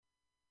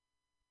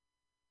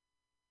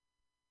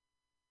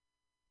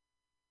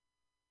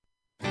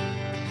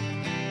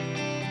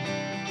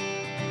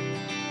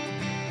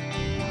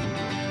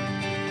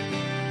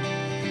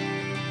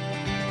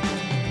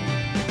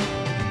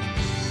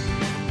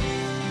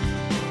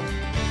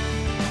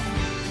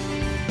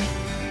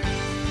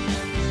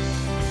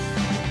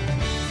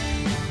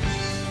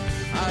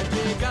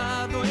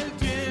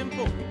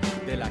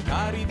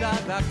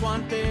acuerdo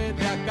antes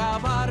de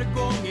acabar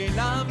con el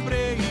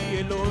hambre y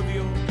el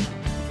odio.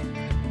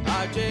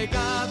 Ha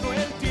llegado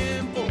el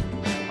tiempo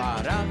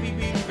para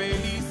vivir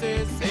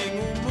felices en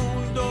un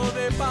mundo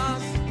de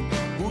paz,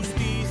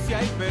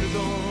 justicia y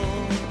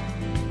perdón.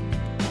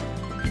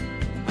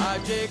 Ha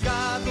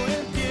llegado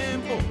el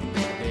tiempo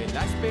de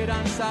la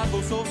esperanza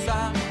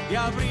gozosa de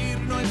abrir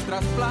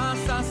nuestras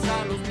plazas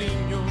a los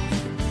niños.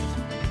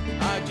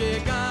 Ha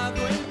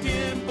llegado el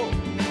tiempo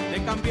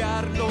de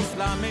cambiar los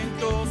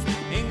lamentos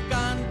en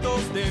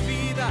cantos de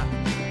vida,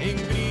 en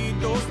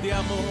gritos de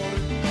amor,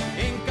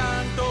 en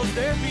cantos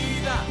de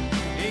vida,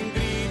 en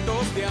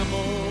gritos de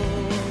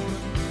amor.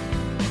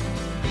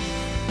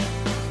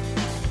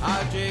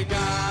 Ha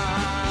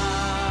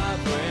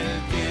llegado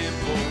el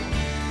tiempo,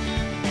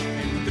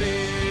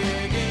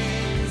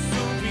 entreguen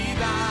su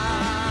vida.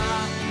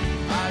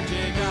 Ha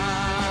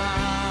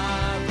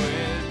llegado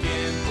el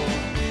tiempo,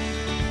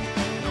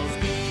 nos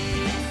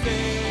dice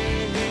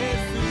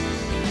Jesús.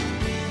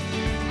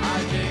 Ha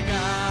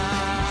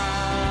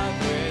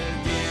llegado el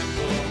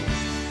tiempo,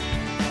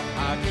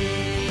 aquí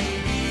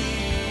y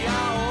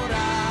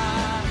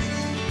ahora.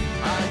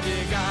 Ha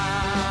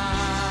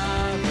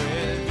llegado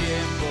el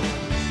tiempo,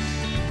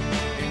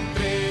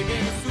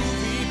 entreguen su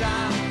vida,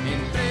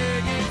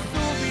 entreguen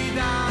su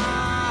vida.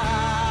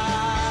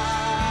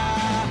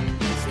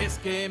 Si es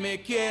que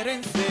me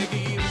quieren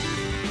seguir.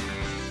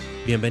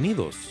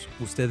 Bienvenidos.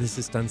 Ustedes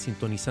están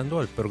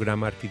sintonizando al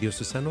programa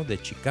arquidiocesano de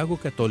Chicago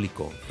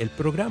Católico, el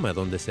programa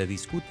donde se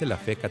discute la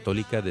fe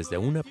católica desde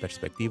una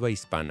perspectiva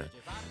hispana,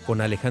 con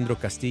Alejandro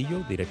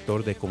Castillo,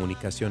 director de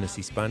Comunicaciones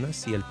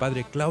Hispanas, y el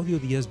padre Claudio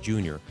Díaz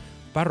Jr.,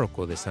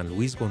 párroco de San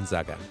Luis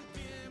Gonzaga.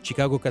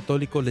 Chicago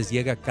Católico les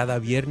llega cada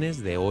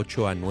viernes de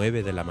 8 a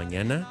 9 de la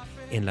mañana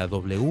en la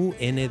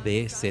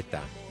WNDZ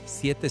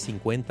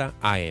 750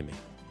 AM.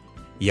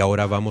 Y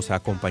ahora vamos a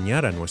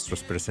acompañar a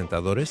nuestros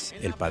presentadores,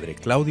 el padre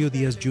Claudio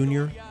Díaz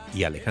Jr.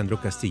 y Alejandro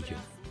Castillo.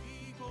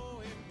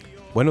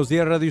 Buenos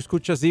días, Radio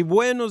Escuchas, y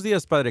buenos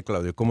días, padre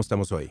Claudio. ¿Cómo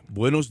estamos hoy?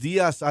 Buenos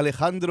días,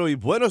 Alejandro, y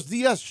buenos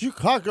días,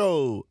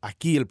 Chicago.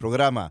 Aquí el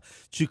programa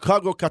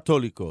Chicago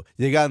Católico,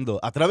 llegando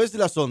a través de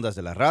las ondas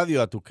de la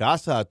radio a tu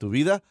casa, a tu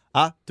vida,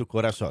 a tu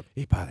corazón.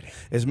 Y padre,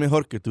 Es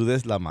mejor que tú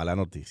des la mala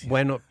noticia.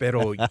 bueno,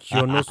 pero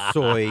yo no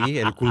soy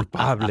el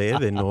culpable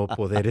de no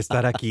poder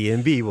estar aquí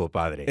en vivo,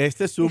 padre.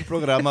 Este es un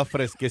programa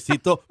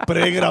fresquecito,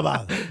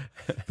 pregrabado.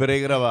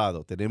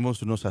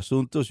 Tenemos unos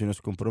asuntos y unos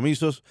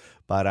compromisos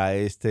para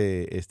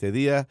este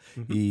día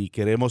y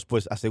queremos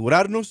pues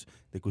asegurarnos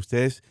de que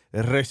ustedes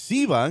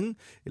reciban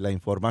la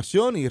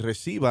información y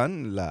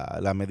reciban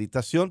la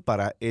meditación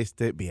para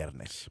este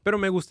viernes. Pero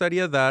me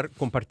gustaría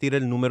compartir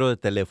el número de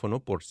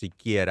teléfono por si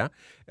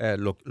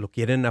lo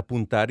quieren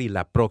apuntar, y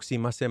la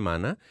próxima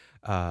semana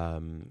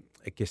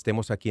que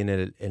estemos aquí en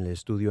el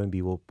estudio en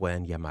vivo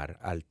puedan llamar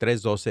al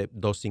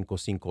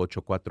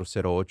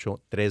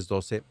 312-255-8408,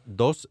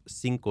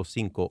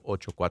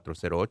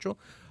 312-255-8408.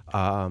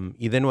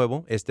 Y de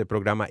nuevo, este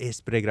programa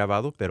es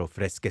pregrabado, pero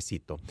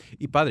fresquecito.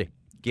 Y padre,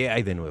 ¿qué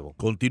hay de nuevo?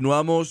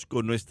 Continuamos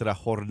con nuestra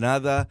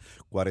jornada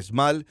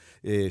cuaresmal,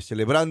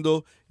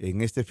 celebrando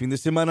en este fin de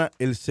semana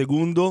el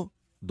segundo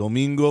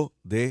domingo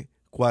de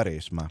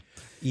Cuaresma.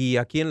 Y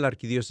aquí en la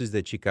Arquidiócesis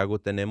de Chicago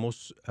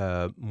tenemos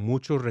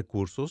muchos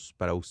recursos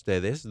para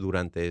ustedes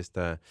durante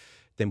esta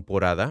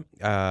temporada.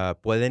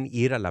 Pueden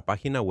ir a la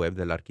página web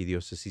de la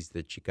Arquidiócesis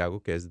de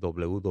Chicago, que es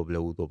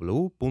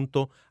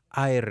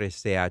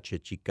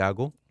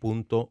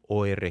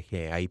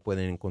www.archchicago.org. Ahí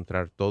pueden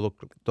encontrar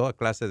toda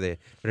clase de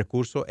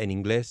recursos en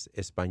inglés,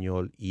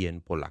 español y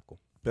en polaco.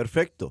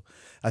 Perfecto.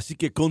 Así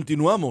que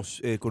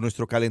continuamos con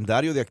nuestro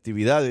calendario de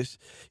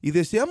actividades y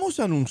deseamos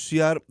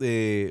anunciar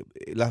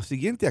la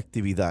siguiente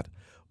actividad: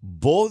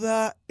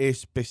 boda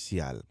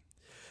especial.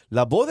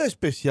 La boda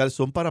especial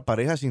son para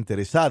parejas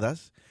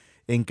interesadas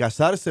en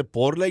casarse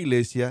por la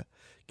iglesia,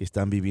 que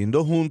están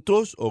viviendo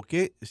juntos o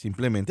que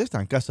simplemente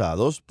están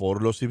casados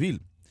por lo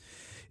civil.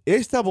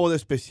 Esta boda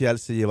especial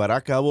se llevará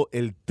a cabo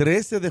el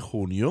 13 de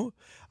junio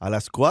a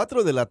las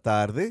 4 de la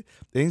tarde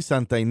en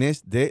Santa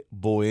Inés de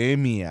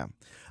Bohemia.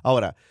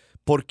 Ahora,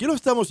 ¿por qué lo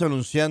estamos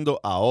anunciando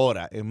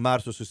ahora, en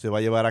marzo, si se va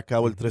a llevar a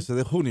cabo el 13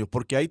 de junio?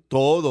 Porque hay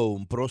todo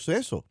un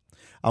proceso.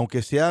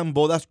 Aunque sean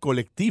bodas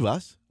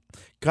colectivas,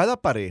 cada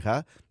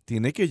pareja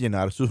tiene que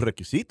llenar sus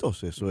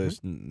requisitos. Eso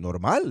es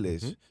normal,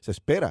 se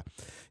espera.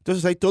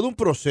 Entonces hay todo un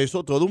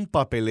proceso, todo un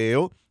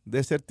papeleo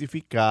de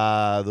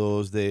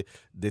certificados, de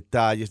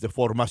detalles, de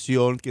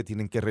formación que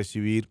tienen que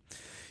recibir.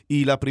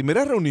 Y la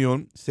primera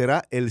reunión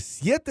será el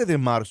 7 de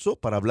marzo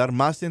para hablar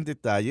más en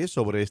detalle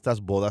sobre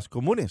estas bodas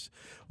comunes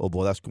o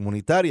bodas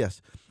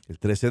comunitarias. El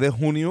 13 de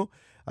junio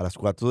a las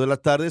 4 de la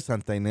tarde,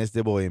 Santa Inés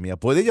de Bohemia.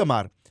 Puede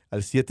llamar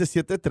al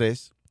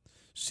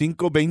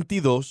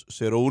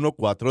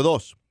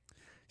 773-522-0142.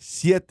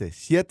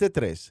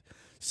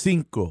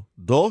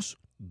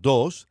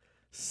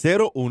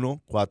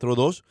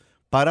 773-522-0142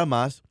 para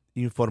más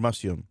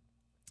información.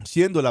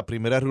 Siendo la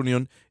primera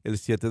reunión el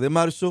 7 de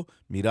marzo,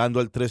 mirando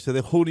al 13 de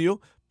junio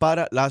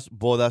para las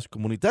bodas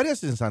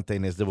comunitarias en Santa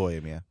Inés de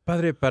Bohemia.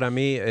 Padre, para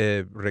mí,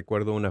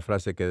 recuerdo una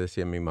frase que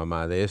decía mi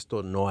mamá, de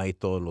esto no hay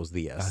todos los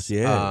días. Así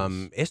es.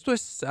 Esto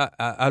es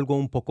algo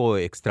un poco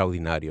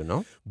extraordinario,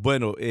 ¿no?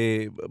 Bueno,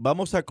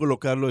 vamos a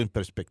colocarlo en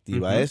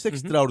perspectiva. Es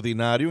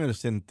extraordinario en el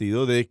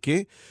sentido de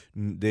que,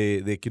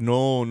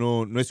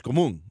 no es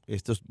común.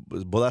 Estas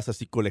bodas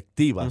así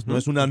colectivas, no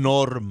es una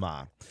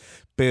norma.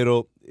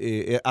 Pero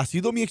ha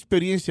sido mi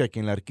experiencia que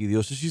en la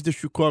Arquidiócesis de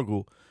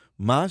Chicago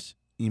más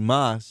y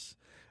más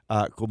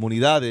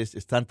comunidades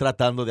están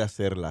tratando de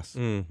hacerlas.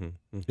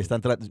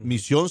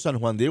 Misión San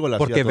Juan Diego la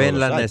hacía porque todos ven los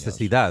la años.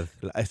 necesidad.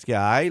 Es que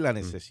hay la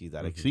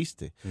necesidad,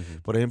 existe.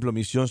 Por ejemplo,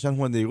 Misión San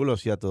Juan Diego lo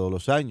hacía todos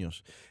los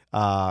años.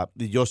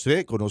 Y yo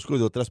conozco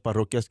de otras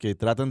parroquias que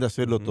tratan de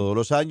hacerlo todos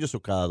los años o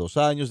cada 2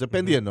 años,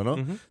 dependiendo, ¿no?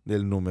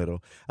 Del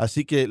número.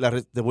 Así que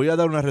te voy a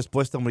dar una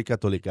respuesta muy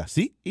católica.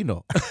 Sí y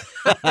no.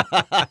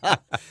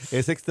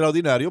 Es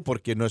extraordinario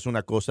porque no es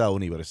una cosa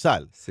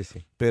universal. Sí,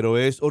 sí. Pero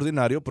es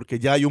ordinario porque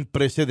ya hay un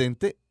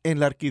precedente en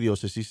la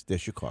Arquidiócesis de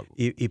Chicago.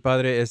 Y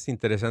padre, es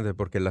interesante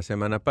porque la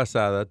semana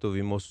pasada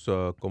tuvimos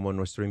como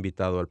nuestro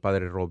invitado al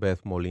padre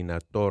Robert Molina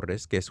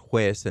Torres, que es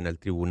juez en el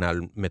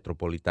Tribunal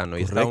Metropolitano.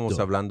 Y estábamos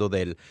hablando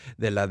de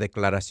la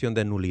declaración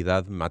de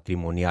nulidad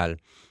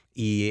matrimonial.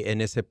 Y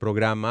en ese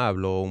programa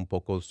habló un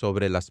poco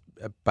sobre las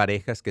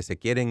parejas que se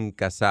quieren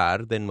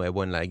casar de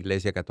nuevo en la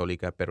Iglesia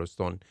Católica, pero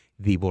son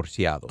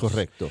divorciados.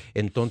 Correcto.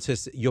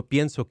 Entonces, yo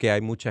pienso que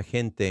hay mucha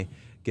gente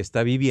que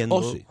está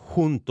viviendo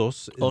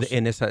juntos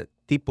en ese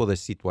tipo de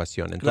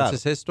situación.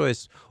 Entonces, esto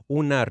es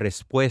una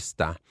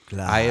respuesta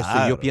a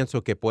eso. Yo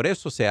pienso que por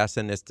eso se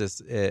hacen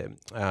estas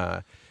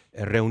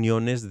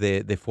reuniones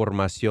de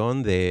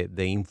formación,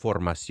 de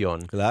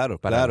información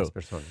para las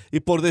personas.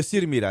 Y por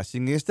decir, mira, si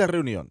en esta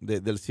reunión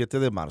del 7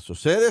 de marzo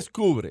se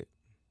descubre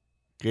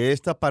que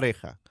esta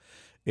pareja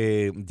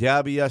ya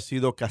había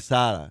sido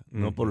casada,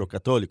 no por lo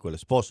católico, el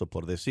esposo,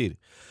 por decir,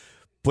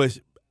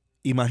 pues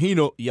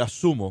imagino y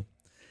asumo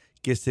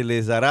que se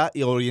les dará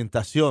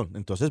orientación.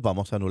 Entonces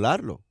vamos a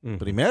anularlo.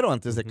 Primero,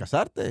 antes de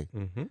casarte,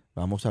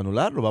 vamos a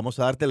anularlo. Vamos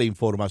a darte la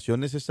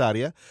información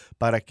necesaria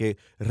para que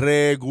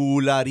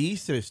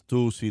regularices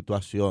tu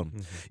situación.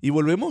 Y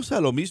volvemos a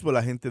lo mismo.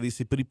 La gente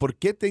dice, pero ¿y por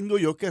qué tengo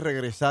yo que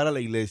regresar a la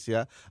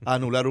iglesia a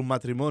anular un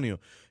matrimonio?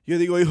 Yo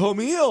digo, hijo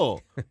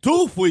mío,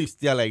 tú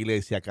fuiste a la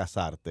iglesia a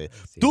casarte.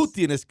 Tú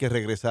tienes que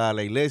regresar a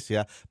la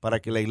iglesia para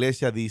que la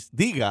iglesia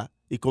diga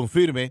y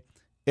confirme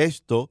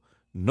esto.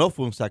 No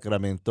fue un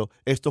sacramento,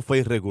 esto fue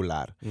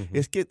irregular.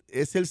 Es que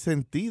es el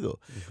sentido.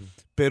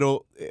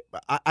 Pero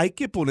hay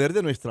que poner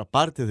de nuestra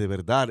parte, de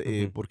verdad,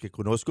 porque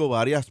conozco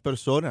varias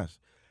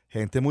personas,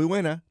 gente muy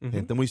buena,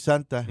 gente muy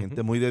santa,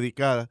 gente muy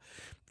dedicada,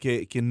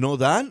 que no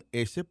dan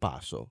ese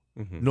paso.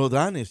 No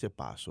dan ese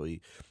paso.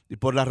 Y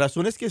por las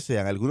razones que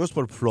sean, algunos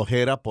por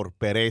flojera, por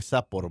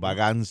pereza, por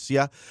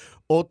vagancia,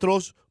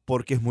 otros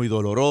porque es muy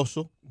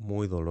doloroso.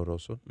 Muy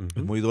doloroso.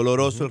 Es muy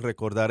doloroso el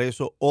recordar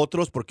eso.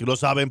 Otros porque no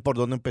saben por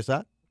dónde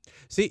empezar.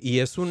 Sí,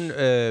 y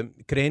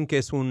creen que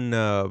es un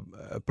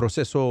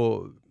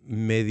proceso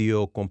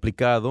medio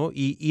complicado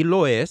y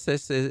lo es.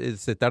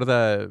 Se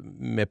tarda,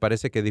 me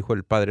parece que dijo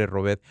el padre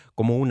Robert,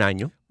 como 1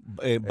 año.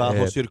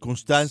 Bajo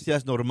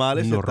circunstancias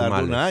normales se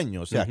tarda 1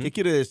 año. O sea, ¿qué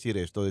quiere decir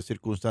esto de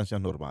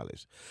circunstancias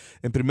normales?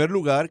 En primer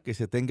lugar, que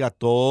se tenga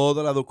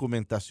toda la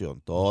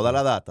documentación, toda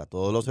la data,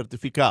 todos los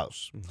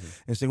certificados.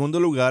 En segundo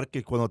lugar,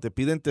 que cuando te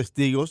piden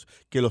testigos,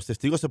 que los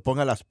testigos se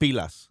pongan las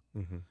pilas.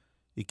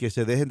 Y que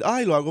se dejen,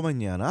 lo hago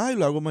mañana,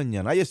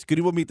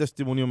 escribo mi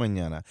testimonio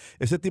mañana.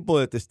 Ese tipo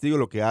de testigo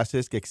lo que hace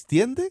es que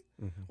extiende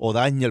o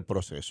daña el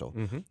proceso.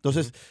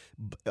 Entonces,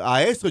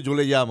 a eso yo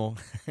le llamo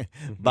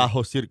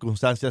bajo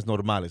circunstancias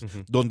normales,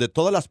 donde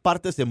todas las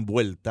partes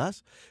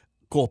envueltas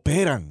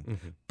cooperan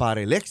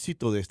para el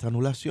éxito de esta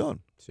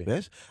anulación. Sí.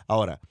 ¿Ves?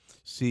 Ahora,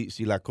 si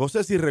la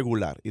cosa es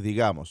irregular y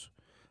digamos,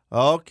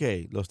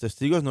 los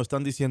testigos no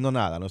están diciendo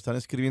nada, no están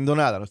escribiendo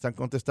nada, no están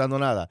contestando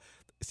nada,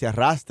 se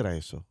arrastra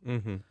eso,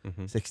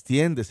 se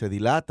extiende, se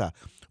dilata.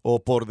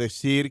 O por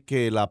decir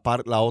que la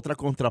otra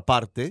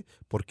contraparte,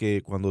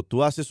 porque cuando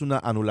tú haces una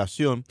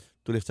anulación,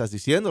 tú le estás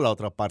diciendo a la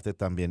otra parte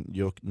también,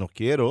 yo no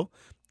quiero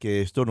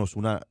que esto nos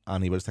una a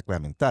nivel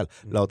sacramental.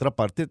 La otra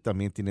parte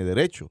también tiene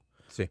derecho.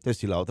 Sí. Entonces,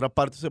 si la otra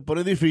parte se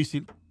pone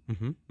difícil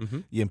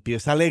y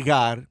empieza a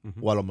alegar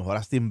o a lo mejor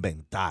hasta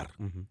inventar,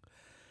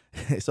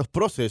 esos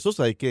procesos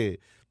hay que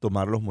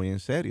tomarlos muy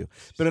en serio.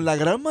 Pero en la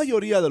gran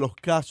mayoría de los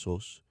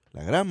casos,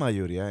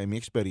 en mi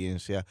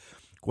experiencia,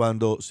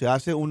 cuando se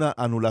hace una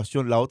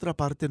anulación, la otra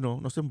parte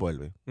no se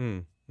envuelve.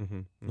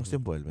 No se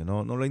envuelve,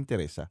 no le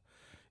interesa.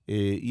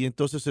 Y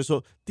entonces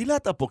eso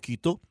dilata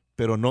poquito,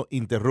 pero no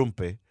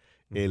interrumpe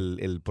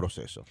el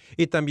proceso.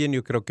 Y también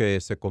yo creo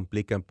que se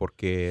complican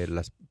porque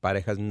las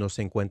parejas no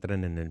se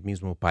encuentran en el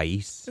mismo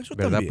país, eso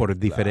 ¿verdad? También,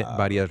 por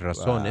varias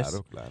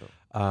razones. Claro.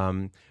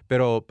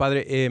 Pero,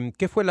 padre,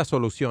 ¿qué fue la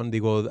solución?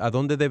 Digo, ¿a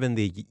dónde deben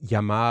de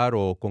llamar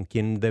o con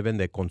quién deben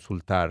de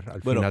consultar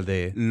al final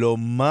del día? Lo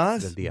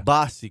más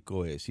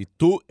básico es, si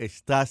tú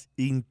estás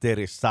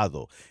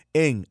interesado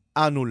en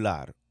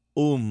anular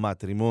un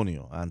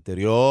matrimonio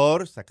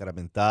anterior,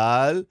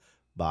 sacramental,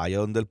 vaya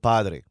donde el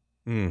padre.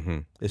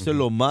 Eso es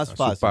lo más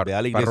fácil. Ve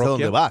a la iglesia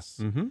donde vas.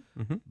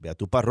 Ve a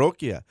tu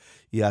parroquia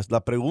y haz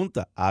la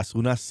pregunta. Haz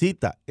una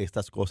cita.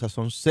 Estas cosas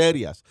son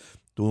serias.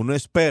 Tú no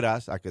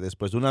esperas a que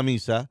después de una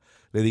misa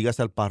le digas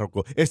al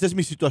párroco, esta es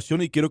mi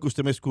situación y quiero que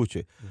usted me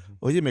escuche.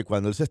 Óyeme,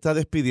 cuando él se está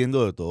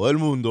despidiendo de todo el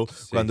mundo,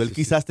 cuando él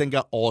quizás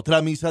tenga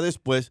otra misa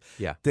después,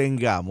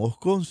 tengamos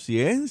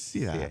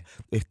conciencia.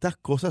 Estas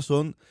cosas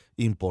son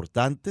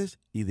importantes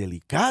y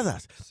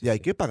delicadas y hay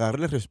que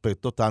pagarle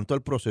respeto tanto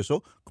al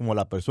proceso como a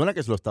la persona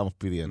que se lo estamos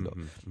pidiendo.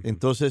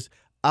 Entonces,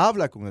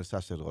 habla con el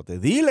sacerdote,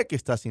 dile que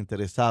estás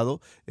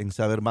interesado en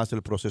saber más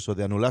del proceso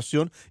de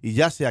anulación y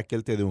ya sea que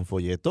él te dé un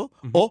folleto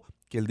o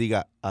que él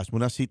diga, hazme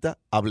una cita,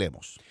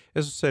 hablemos.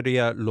 Eso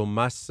sería lo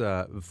más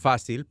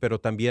fácil, pero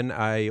también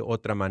hay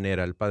otra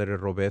manera. El padre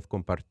Robet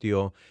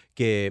compartió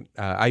que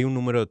hay un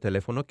número de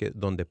teléfono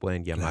donde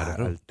pueden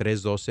llamar al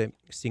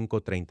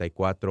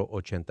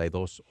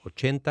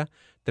 312-534-8280,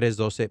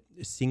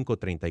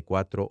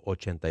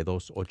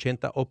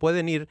 312-534-8280, o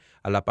pueden ir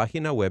a la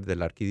página web de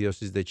la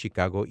Arquidiócesis de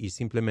Chicago y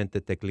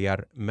simplemente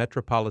teclear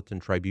Metropolitan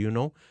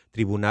Tribunal,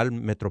 Tribunal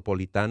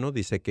Metropolitano.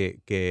 Dice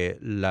que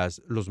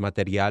los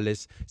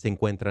materiales se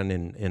encuentran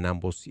en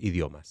ambos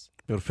idiomas.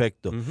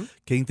 Perfecto.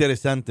 Qué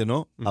interesante,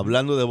 ¿no?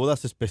 Hablando de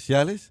bodas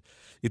especiales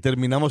y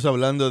terminamos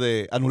hablando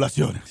de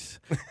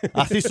anulaciones.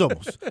 Así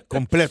somos,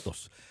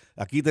 completos.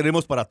 Aquí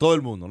tenemos para todo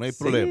el mundo, no hay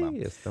problema. Sí,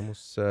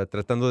 estamos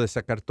tratando de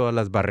sacar todas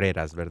las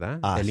barreras, ¿verdad?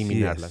 Así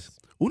eliminarlas. Es.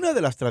 Una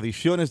de las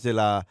tradiciones de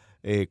la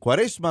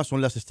Cuaresma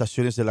son las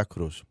estaciones de la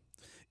cruz.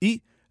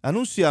 Y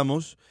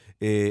anunciamos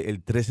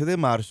el 13 de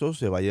marzo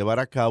se va a llevar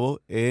a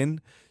cabo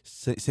en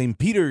St.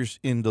 Peter's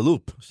in the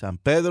Loop, San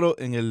Pedro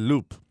en el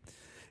Loop.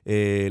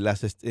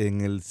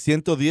 En el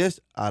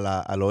 110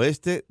 al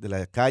oeste de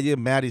la calle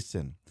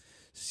Madison.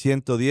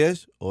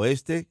 110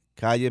 oeste,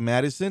 calle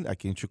Madison,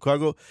 aquí en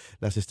Chicago.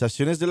 Las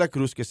estaciones de la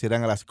cruz que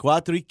serán a las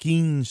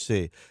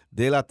 4:15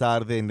 de la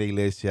tarde en la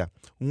iglesia.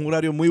 Un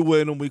horario muy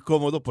bueno, muy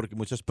cómodo, porque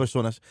muchas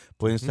personas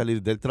pueden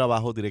salir del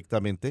trabajo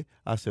directamente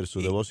a hacer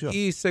su devoción.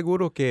 Y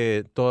seguro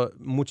que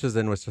muchas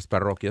de nuestras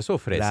parroquias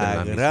ofrecen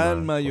la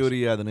gran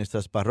mayoría de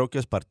nuestras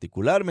parroquias,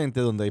 particularmente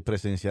donde hay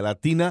presencia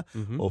latina,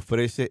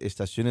 ofrece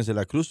estaciones de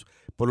la cruz,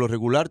 por lo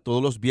regular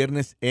todos los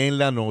viernes en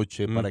la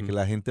noche, para que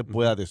la gente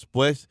pueda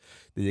después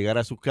de llegar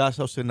a su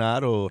casa o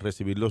cenar o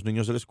recibir los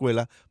niños de la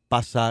escuela,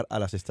 pasar a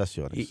las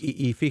estaciones.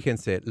 Y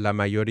fíjense, la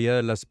mayoría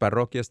de las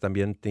parroquias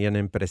también tienen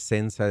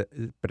presencia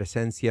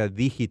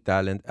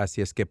digital,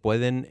 así es que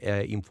pueden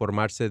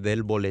informarse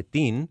del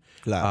boletín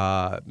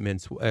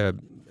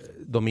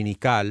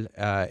dominical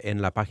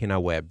en la página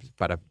web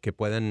para que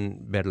puedan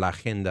ver la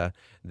agenda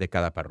de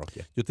cada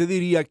parroquia. Yo te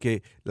diría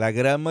que la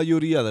gran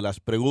mayoría de las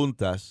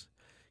preguntas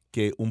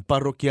que un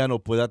parroquiano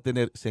pueda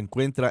tener se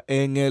encuentra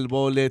en el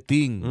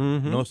boletín.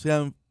 No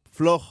sean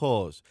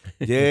flojos.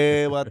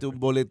 Llévate un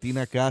boletín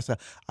a casa.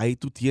 Ahí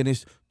tú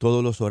tienes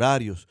todos los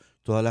horarios,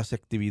 todas las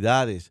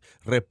actividades,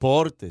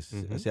 reportes.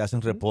 Se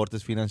hacen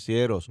reportes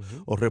financieros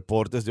o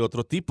reportes de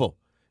otro tipo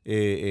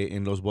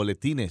en los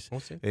boletines.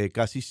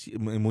 Casi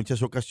en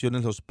muchas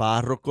ocasiones los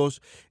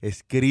párrocos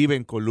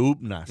escriben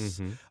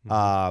columnas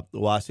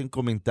o hacen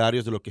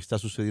comentarios de lo que está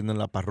sucediendo en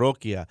la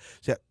parroquia.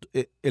 O sea,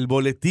 el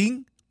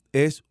boletín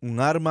es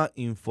un arma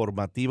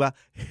informativa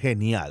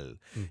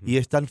genial y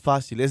es tan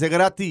fácil, es de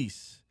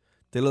gratis,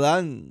 te lo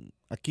dan,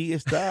 aquí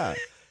está.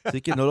 Así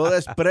que no lo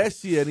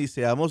desprecien y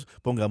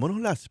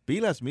pongámonos las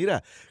pilas.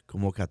 Mira,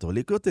 como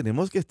católicos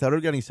tenemos que estar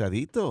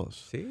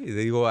organizaditos. Sí,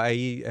 digo,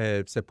 ahí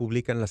se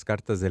publican las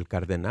cartas del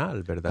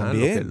cardenal, ¿verdad?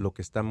 También, lo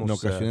que estamos, en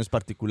ocasiones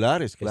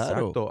particulares,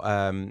 claro. Exacto.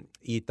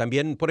 Y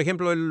también, por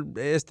ejemplo,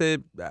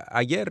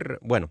 ayer,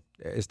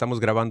 estamos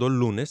grabando el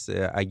lunes,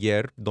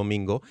 ayer,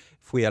 domingo,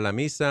 fui a la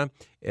misa,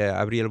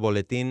 abrí el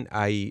boletín,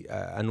 hay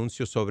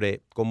anuncios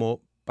sobre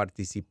cómo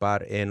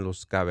participar en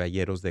los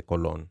Caballeros de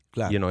Colón.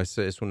 Claro.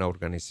 Es una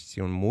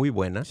organización muy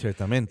buena.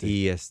 Ciertamente.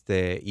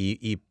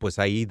 Y pues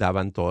ahí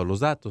daban todos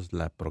los datos,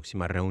 la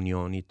próxima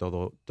reunión y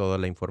toda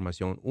la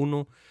información.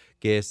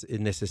 Que es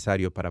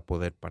necesario para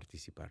poder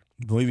participar.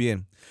 Muy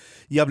bien.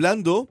 Y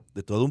hablando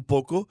de todo un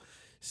poco,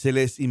 se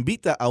les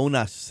invita a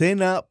una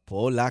cena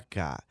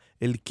polaca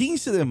el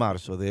 15 de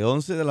marzo de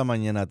 11 de la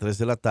mañana a 3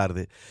 de la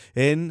tarde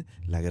en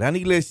la gran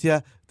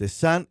iglesia de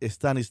San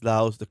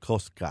Stanislaus de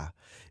Kostka,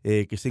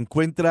 que se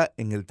encuentra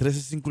en el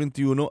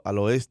 1351 al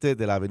oeste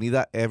de la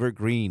avenida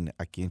Evergreen,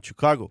 aquí en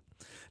Chicago.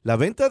 La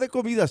venta de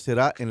comida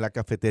será en la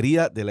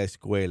cafetería de la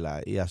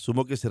escuela y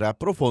asumo que será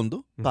pro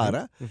fondo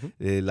para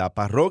la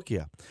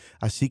parroquia.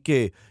 Así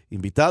que,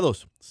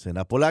 invitados,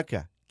 cena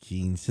polaca,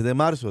 15 de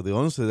marzo de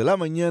 11 de la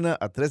mañana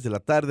a 3 de la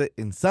tarde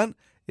en San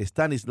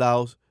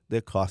Stanislaus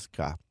de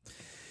Kostka.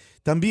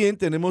 También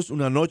tenemos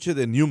una noche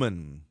de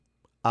Newman,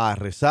 a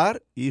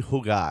rezar y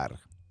jugar.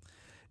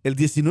 El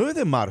 19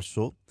 de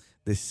marzo,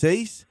 de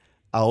 6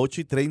 a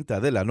 8:30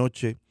 de la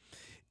noche,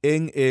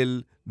 en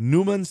el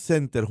Newman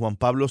Center Juan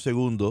Pablo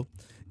II,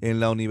 en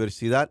la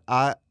Universidad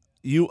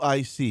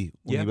UIC,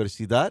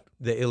 Universidad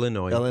de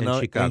Illinois en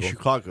en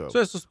Chicago.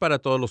 So, esto es para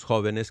todos los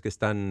jóvenes que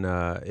están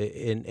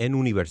en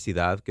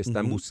universidad, que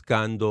están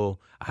buscando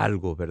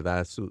algo,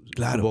 ¿verdad? Su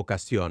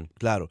vocación.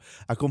 Claro.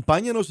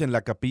 Acompáñanos en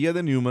la capilla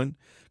de Newman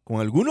con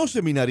algunos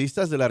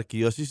seminaristas de la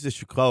Arquidiócesis de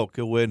Chicago,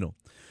 qué bueno,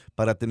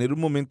 para tener un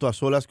momento a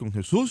solas con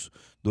Jesús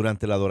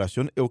durante la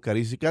adoración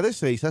eucarística de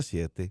 6 a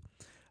 7.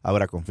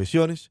 Habrá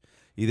confesiones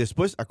y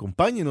después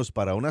acompáñenos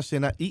para una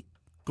cena y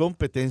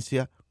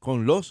competencia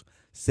con los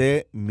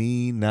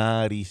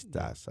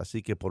seminaristas.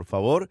 Así que, por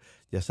favor,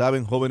 ya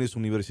saben, jóvenes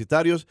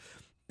universitarios,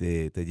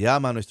 te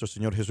llama nuestro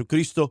Señor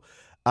Jesucristo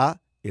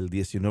a el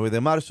 19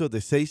 de marzo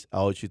de 6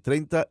 a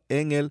 8:30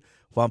 en el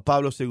Juan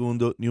Pablo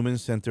II Newman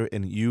Center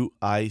en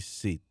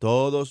UIC.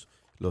 Todos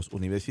los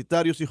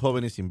universitarios y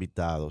jóvenes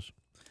invitados.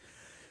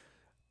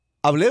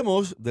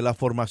 Hablemos de la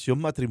formación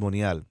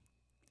matrimonial.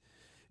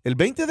 El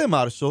 20 de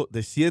marzo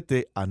de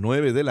 7 a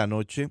 9 de la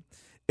noche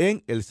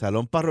en el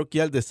Salón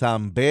Parroquial de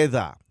San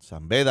Beda,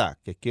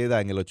 que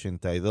queda en el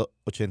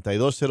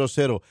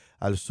 8200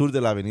 al sur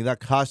de la avenida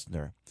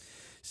Kastner,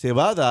 se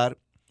va a dar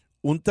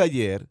un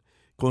taller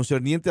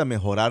concerniente a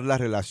mejorar la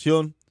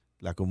relación,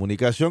 la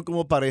comunicación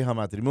como pareja,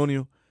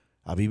 matrimonio,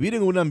 a vivir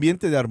en un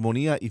ambiente de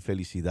armonía y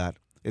felicidad.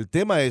 El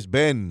tema es,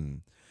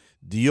 ven,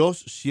 Dios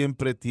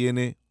siempre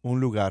tiene un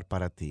lugar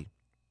para ti.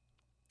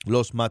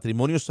 Los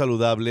matrimonios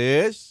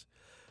saludables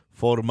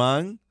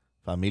forman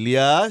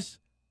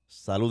familias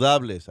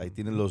saludables. Ahí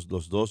tienen los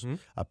dos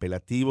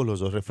apelativos, los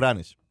dos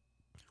refranes.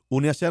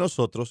 Únase a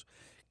nosotros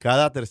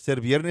cada tercer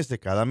viernes de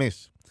cada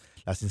mes.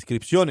 Las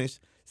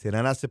inscripciones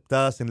serán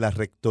aceptadas en la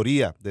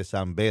rectoría de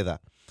San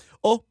Beda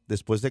o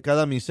después de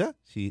cada misa,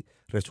 si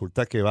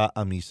resulta que va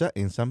a misa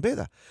en San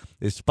Beda.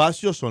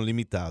 Espacios son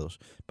limitados.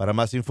 Para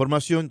más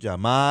información,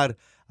 llamar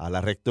a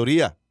la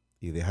rectoría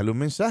y déjale un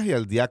mensaje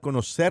al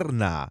diácono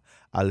Serna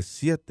al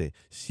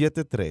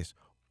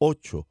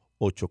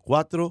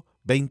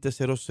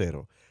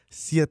 773-884-2000.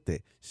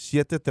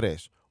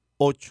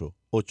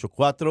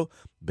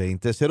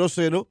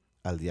 773-884-2000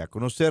 al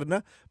diácono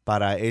Serna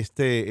para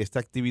esta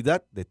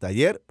actividad de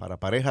taller para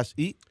parejas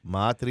y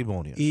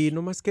matrimonios. Y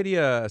nomás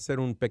quería hacer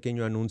un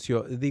pequeño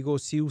anuncio. Digo,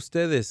 si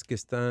ustedes que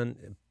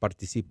están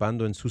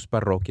participando en sus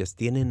parroquias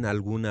tienen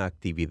alguna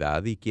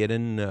actividad y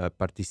quieren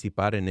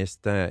participar en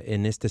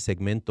este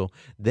segmento,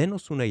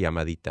 denos una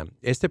llamadita.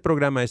 Este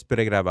programa es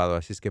pregrabado,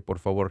 así es que por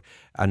favor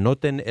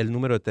anoten el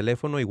número de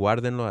teléfono y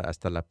guárdenlo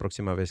hasta la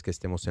próxima vez que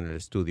estemos en el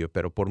estudio.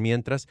 Pero por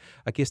mientras,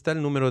 aquí está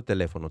el número de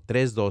teléfono,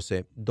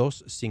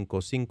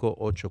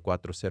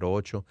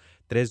 312-255-8408,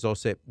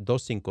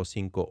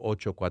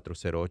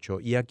 312-255-8408,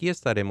 y aquí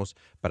estaremos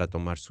para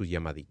tomar su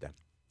llamadita.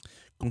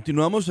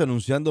 Continuamos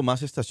anunciando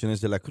más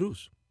estaciones de la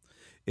cruz.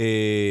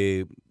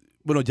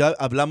 Bueno, ya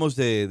hablamos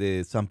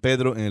de San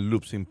Pedro en el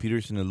Loop, St.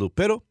 Peter's en el Loop,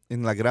 pero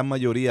en la gran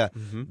mayoría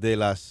de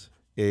las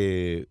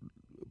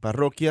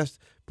parroquias,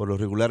 por lo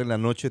regular en la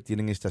noche,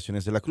 tienen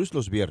estaciones de la cruz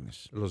los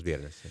viernes. Los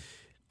viernes, sí.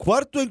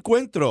 Cuarto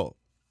encuentro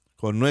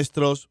con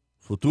nuestros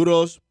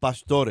futuros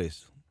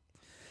pastores.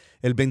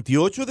 El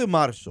 28 de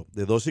marzo,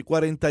 de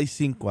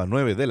 12:45 a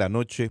 9 de la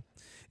noche,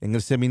 en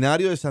el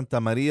Seminario de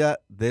Santa María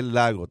del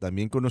Lago,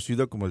 también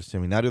conocido como el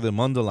Seminario de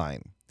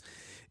Mundelein.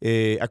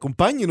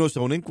 Acompáñenos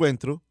a un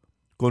encuentro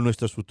con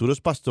nuestros futuros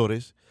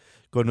pastores,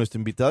 con nuestro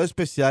invitado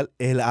especial,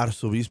 el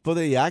arzobispo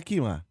de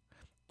Yakima,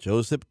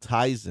 Joseph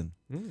Tyson.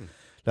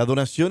 La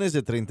donación es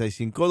de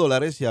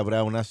 $35 y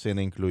habrá una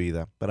cena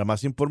incluida. Para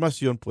más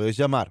información puedes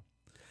llamar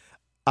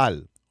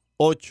al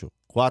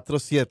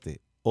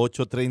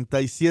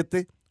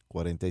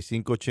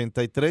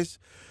 847-837-4583,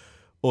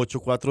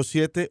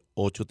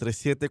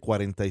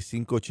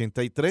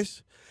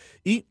 847-837-4583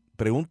 y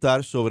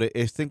preguntar sobre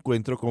este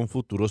encuentro con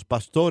futuros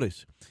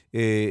pastores.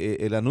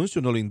 El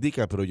anuncio no lo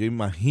indica, pero yo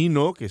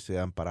imagino que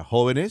sean para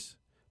jóvenes,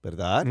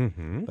 ¿verdad?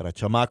 Para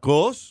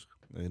chamacos,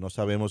 no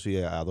sabemos si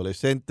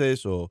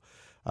adolescentes o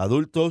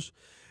adultos.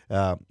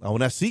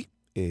 Aún así,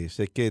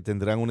 sé que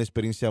tendrán una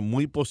experiencia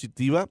muy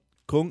positiva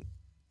con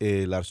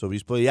el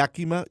arzobispo de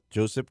Yakima,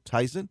 Joseph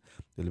Tyson,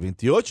 el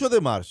 28 de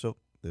marzo,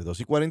 de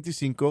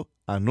 2:45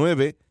 a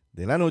 9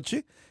 de la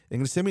noche, en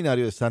el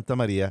Seminario de Santa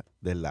María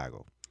del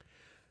Lago.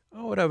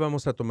 Ahora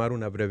vamos a tomar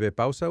una breve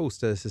pausa.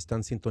 Ustedes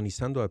están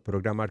sintonizando el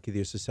programa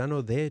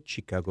arquidiocesano de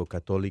Chicago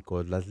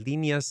Católico. Las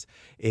líneas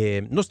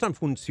no están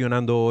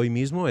funcionando hoy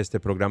mismo. Este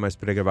programa es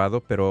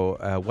pregrabado, pero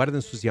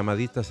guarden sus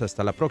llamaditas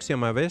hasta la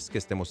próxima vez que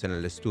estemos en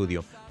el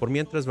estudio. Por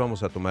mientras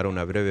vamos a tomar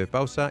una breve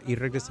pausa y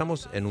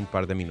regresamos en un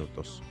par de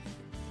minutos.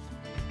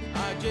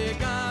 Ha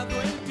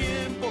llegado el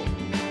tiempo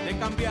de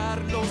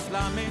cambiar los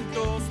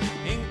lamentos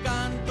en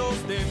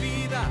cantos de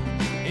vida,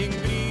 en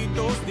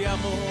gritos de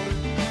amor,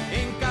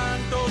 en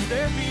cantos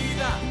de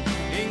vida,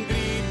 en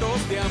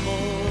gritos de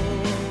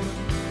amor.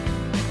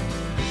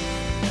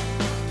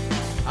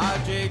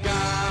 Ha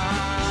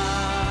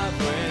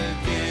llegado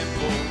el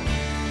tiempo,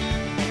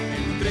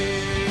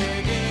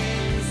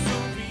 entreguen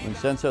su vida. Un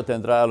censo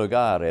tendrá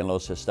lugar en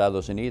los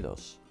Estados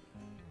Unidos.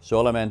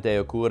 Solamente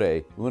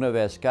ocurre una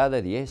vez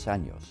cada 10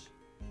 años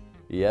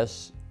y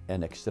es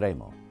en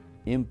extremo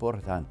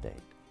importante.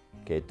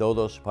 que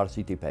todos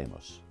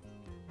participemos.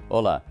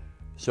 Hola,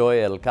 soy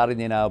el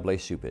cardenal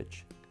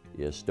Blazevich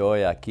y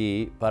estoy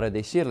aquí para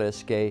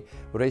decirles que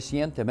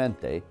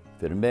recientemente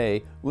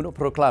firmé una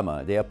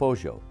proclama de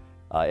apoyo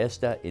a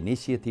esta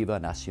iniciativa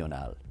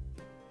nacional.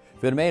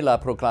 Firmé la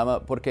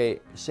proclama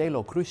porque sé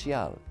lo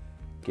crucial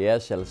que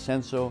es el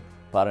censo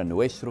para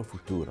nuestro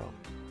futuro.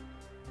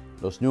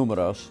 Los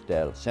números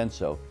del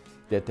censo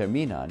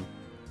determinan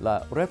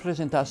la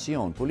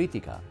representación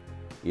política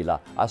y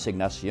la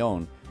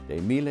asignación de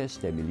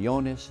miles de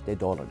millones de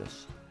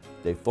dólares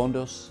de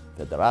fondos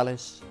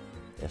federales,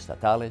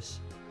 estatales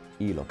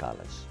y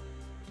locales.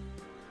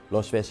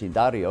 Los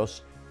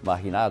vecindarios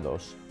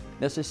marginados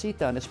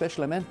necesitan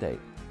especialmente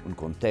un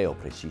conteo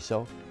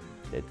preciso,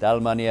 de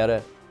tal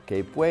manera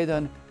que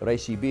puedan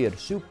recibir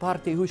su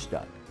parte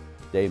justa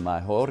de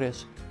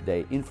mejoras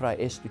de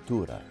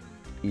infraestructura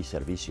y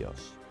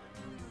servicios.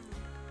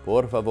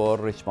 Por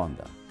favor,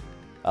 responda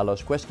a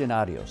los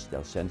cuestionarios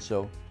del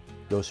Censo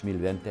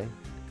 2020.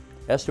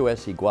 Esto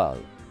es igual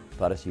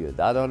para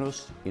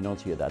ciudadanos y no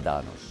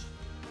ciudadanos.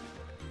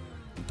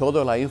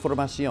 Toda la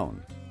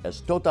información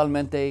es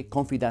totalmente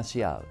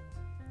confidencial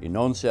y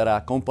no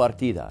será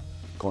compartida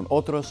con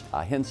otras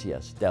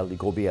agencias del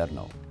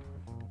gobierno.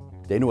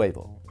 De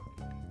nuevo,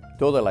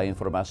 toda la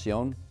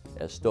información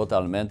es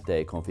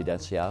totalmente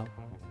confidencial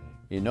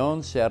y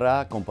no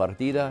será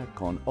compartida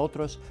con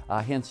otras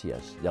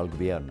agencias del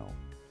gobierno.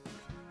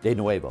 De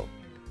nuevo,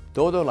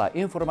 toda la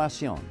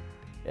información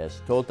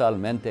es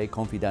totalmente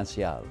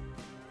confidencial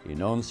y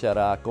no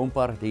será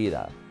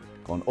compartida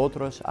con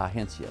otras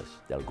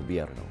agencias del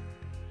gobierno.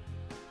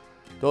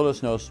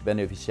 Todos nos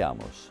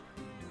beneficiamos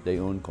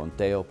de un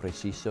conteo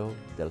preciso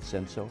del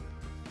censo.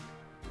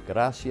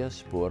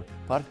 Gracias por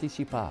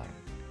participar.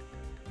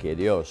 Que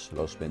Dios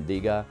los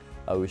bendiga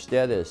a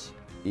ustedes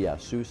y a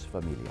sus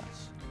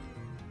familias.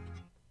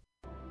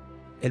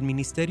 El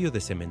Ministerio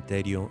de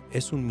Cementerio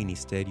es un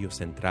ministerio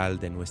central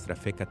de nuestra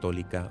fe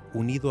católica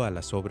unido a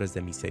las obras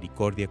de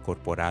misericordia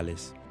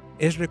corporales.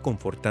 Es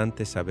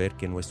reconfortante saber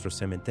que nuestros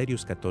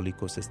cementerios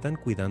católicos están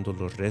cuidando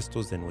los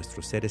restos de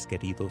nuestros seres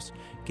queridos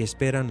que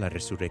esperan la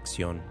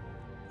resurrección.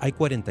 Hay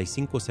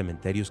 45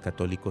 cementerios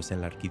católicos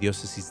en la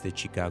Arquidiócesis de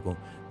Chicago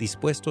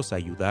dispuestos a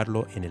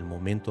ayudarlo en el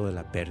momento de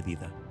la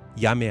pérdida.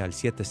 Llame al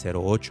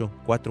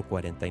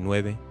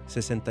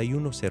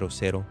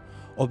 708-449-6100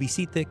 o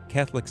visite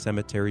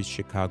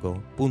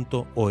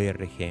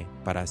catholiccemeterieschicago.org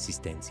para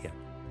asistencia.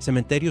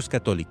 Cementerios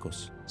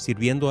Católicos,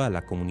 sirviendo a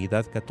la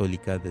comunidad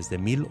católica desde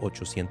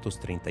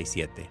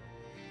 1837.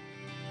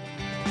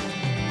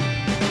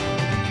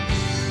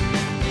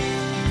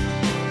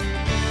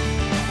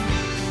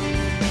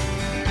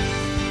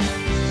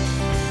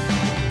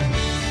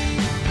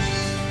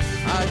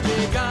 Ha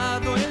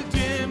llegado el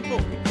tiempo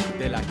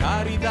de la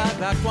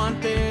caridad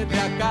actuante, de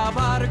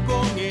acabar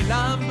con el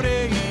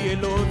hambre y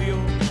el odio.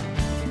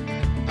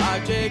 Ha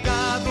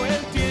llegado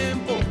el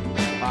tiempo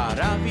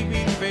para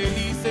vivir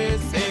felices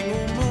en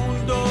un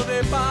mundo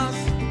de paz,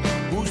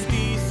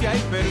 justicia y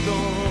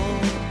perdón.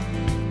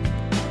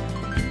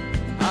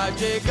 Ha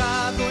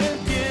llegado el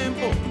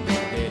tiempo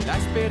de la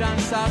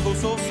esperanza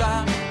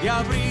gozosa, de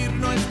abrir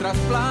nuestras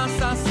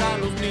plazas a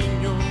los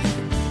niños.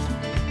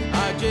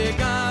 Ha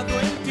llegado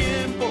el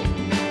tiempo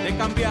de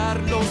cambiar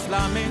los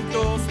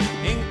lamentos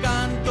en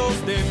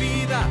cantos de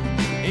vida,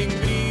 en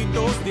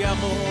gritos de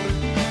amor,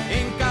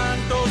 en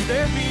cantos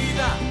de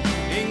vida,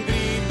 en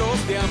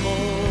gritos de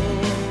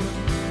amor.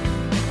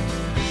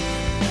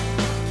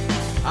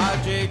 Ha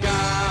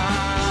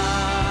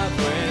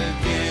llegado el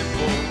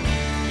tiempo,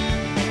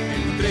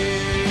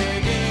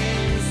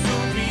 entreguen su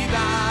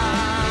vida.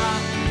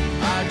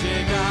 Ha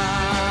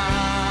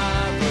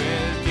llegado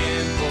el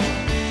tiempo,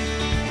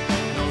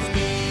 nos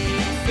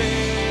dice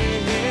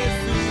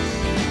Jesús.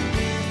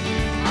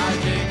 Ha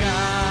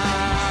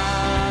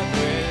llegado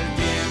el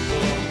tiempo,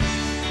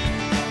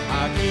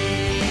 aquí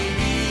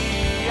y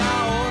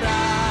ahora.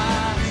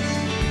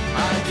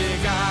 Ha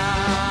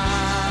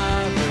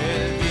llegado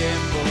el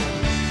tiempo,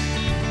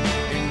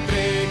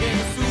 entreguen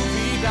su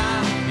vida,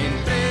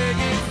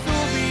 entreguen su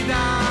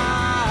vida.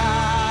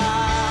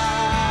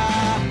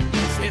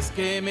 Si es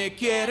que me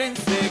quieren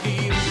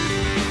seguir.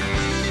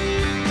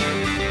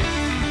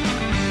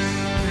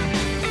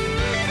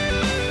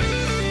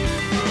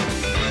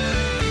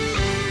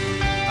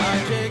 Ha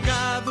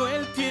llegado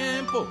el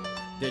tiempo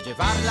de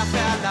llevar la fe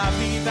a la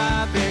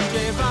vida, de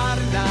llevar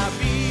la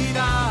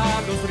vida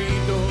a los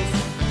ritos.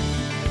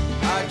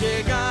 Ha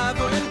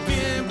llegado el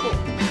tiempo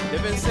de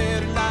vencer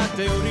la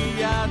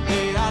teoría,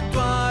 de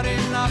actuar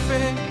en la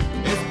fe,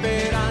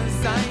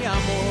 esperanza y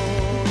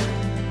amor.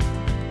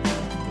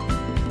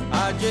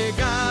 Ha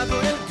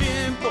llegado el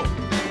tiempo,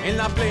 en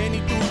la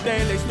plenitud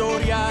de la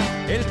historia,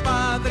 el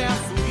Padre a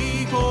su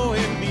Hijo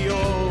envió.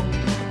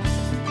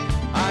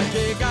 Ha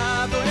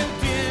llegado el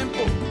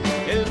tiempo,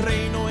 el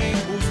reino en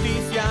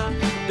justicia,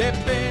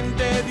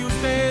 depende de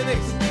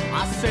ustedes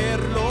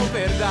hacerlo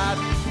verdad.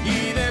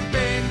 Y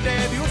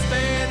depende de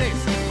ustedes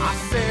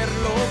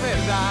hacerlo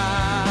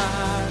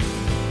verdad.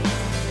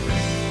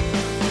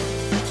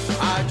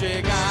 Ha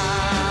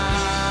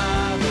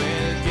llegado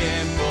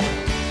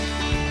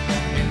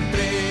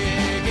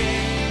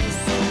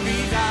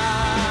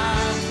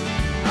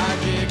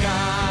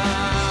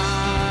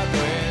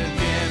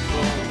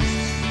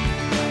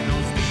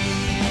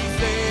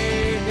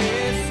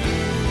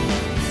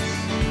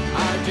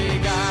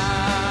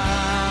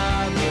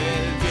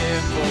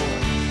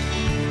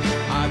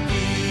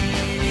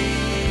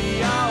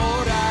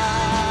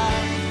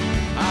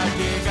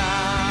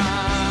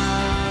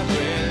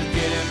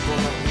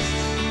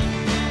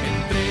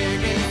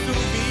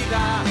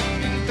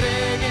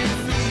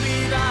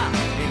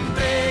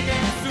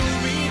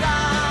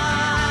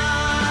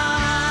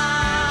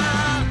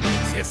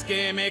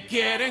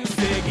quieren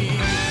seguir.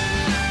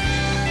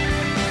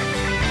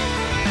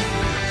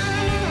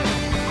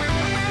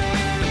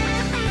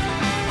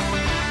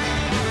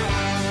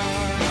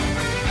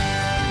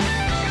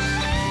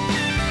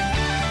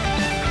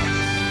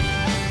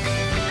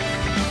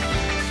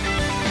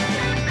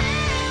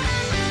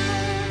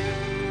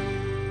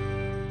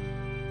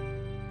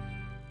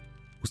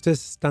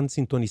 Ustedes están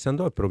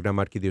sintonizando el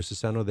programa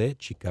arquidiocesano de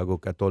Chicago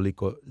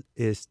Católico.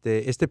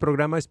 Este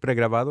programa es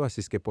pregrabado,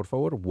 así es que por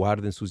favor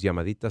guarden sus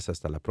llamaditas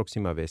hasta la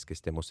próxima vez que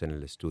estemos en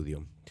el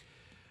estudio.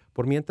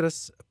 Por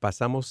mientras,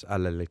 pasamos a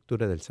la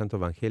lectura del Santo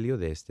Evangelio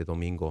de este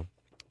domingo,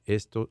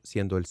 esto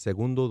siendo el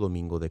segundo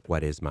domingo de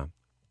Cuaresma.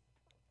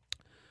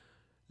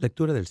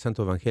 Lectura del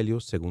Santo Evangelio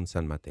según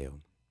San Mateo.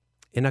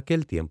 En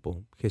aquel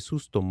tiempo,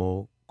 Jesús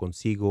tomó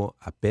consigo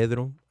a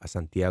Pedro, a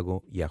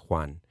Santiago y a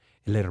Juan,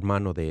 el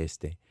hermano de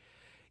éste,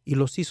 y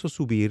los hizo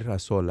subir a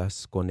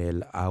solas con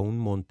él a un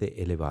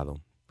monte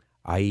elevado.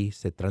 Ahí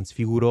se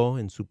transfiguró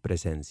en su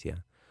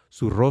presencia.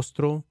 Su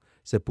rostro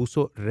se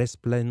puso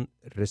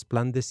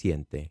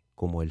resplandeciente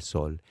como el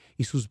sol,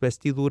 y sus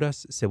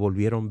vestiduras se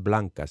volvieron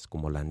blancas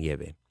como la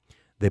nieve.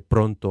 De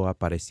pronto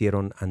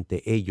aparecieron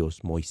ante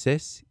ellos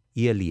Moisés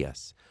y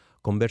Elías,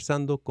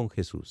 conversando con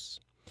Jesús.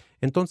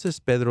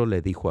 Entonces Pedro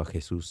le dijo a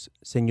Jesús: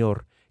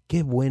 Señor,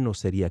 qué bueno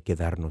sería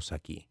quedarnos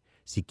aquí.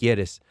 Si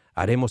quieres,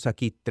 haremos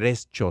aquí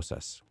 3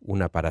 chozas,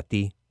 una para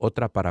ti,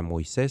 otra para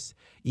Moisés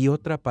y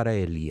otra para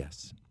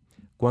Elías.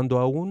 Cuando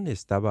aún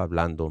estaba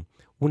hablando,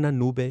 una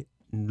nube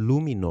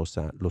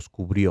luminosa los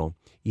cubrió,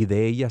 y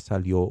de ella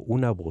salió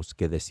una voz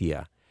que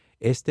decía: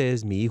 Este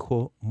es mi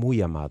Hijo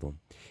muy amado,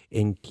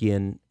 en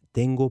quien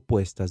tengo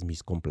puestas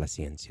mis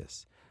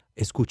complacencias.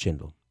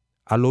 Escúchenlo.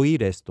 Al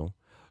oír esto,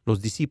 los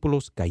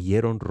discípulos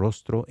cayeron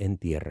rostro en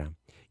tierra,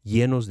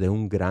 llenos de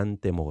un gran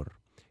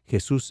temor.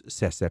 Jesús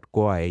se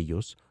acercó a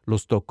ellos,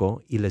 los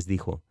tocó y les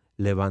dijo: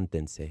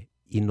 Levántense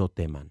y no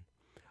teman.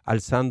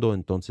 Alzando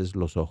entonces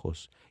los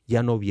ojos,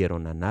 ya no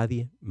vieron a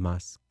nadie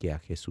más que a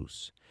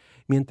Jesús.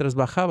 Mientras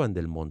bajaban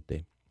del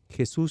monte,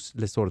 Jesús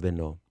les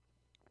ordenó: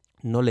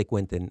 No le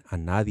cuenten a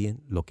nadie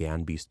lo que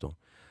han visto,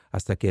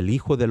 hasta que el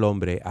Hijo del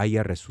Hombre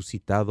haya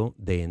resucitado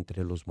de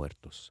entre los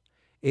muertos.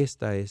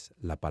 Esta es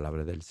la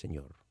palabra del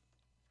Señor.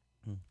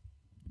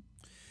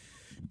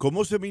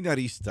 Como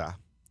seminarista,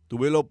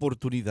 tuve la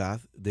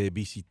oportunidad de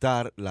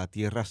visitar la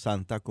Tierra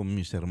Santa con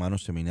mis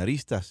hermanos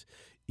seminaristas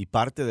y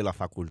parte de la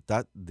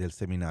facultad del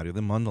seminario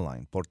de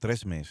Mundelein por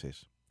 3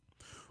 meses.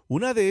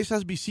 Una de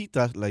esas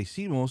visitas la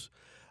hicimos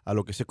a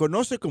lo que se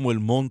conoce como el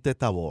Monte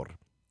Tabor.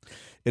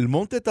 El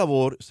Monte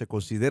Tabor se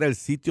considera el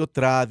sitio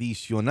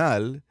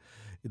tradicional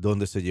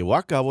donde se llevó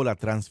a cabo la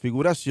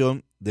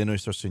transfiguración de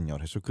nuestro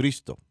Señor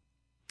Jesucristo.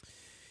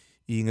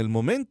 Y en el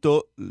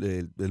momento,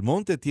 el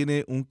monte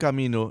tiene un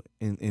camino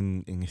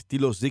en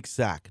estilo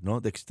zigzag,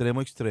 ¿no? De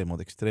extremo a extremo,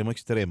 de extremo a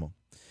extremo,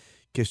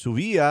 que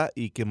subía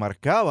y que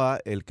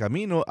marcaba el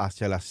camino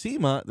hacia la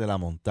cima de la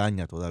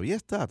montaña. Todavía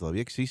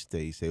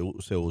existe y se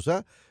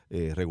usa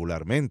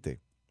regularmente.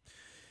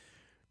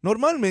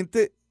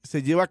 Normalmente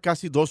se lleva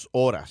casi 2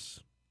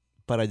 horas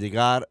para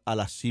llegar a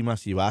la cima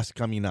si vas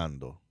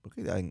caminando.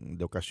 Porque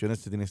de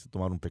ocasiones te tienes que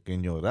tomar un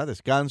pequeño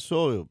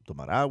descanso,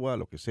 tomar agua,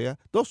 lo que sea.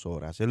 2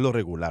 horas es lo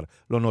regular,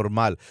 lo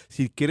normal.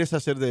 Si quieres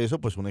hacer de eso,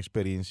 pues una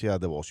experiencia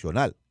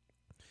devocional.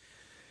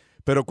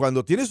 Pero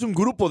cuando tienes un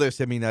grupo de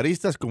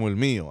seminaristas como el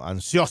mío,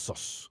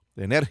 ansiosos,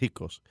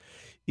 enérgicos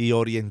y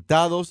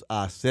orientados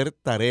a hacer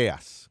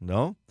tareas,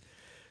 ¿no?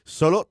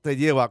 Solo te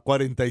lleva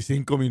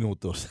 45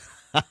 minutos.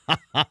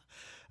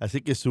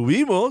 Así que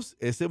subimos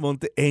ese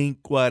monte en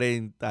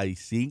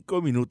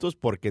 45 minutos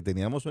porque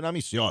teníamos una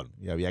misión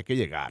y había que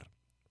llegar.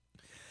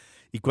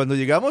 Y cuando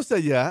llegamos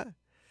allá,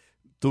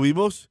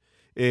 llegamos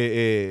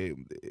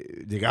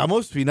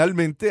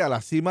finalmente a la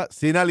cima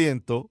sin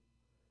aliento,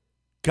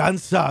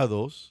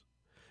 cansados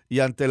y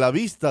ante la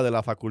vista de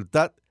la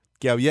facultad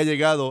que había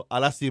llegado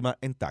a la cima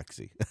en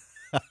taxi.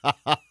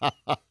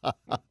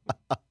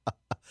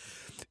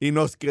 Y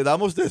nos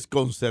quedamos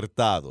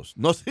desconcertados,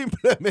 no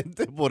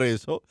simplemente por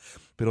eso,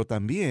 pero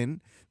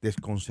también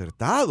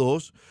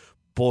desconcertados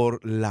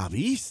por la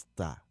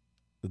vista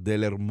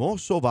del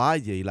hermoso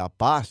valle y la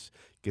paz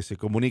que se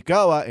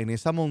comunicaba en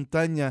esa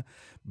montaña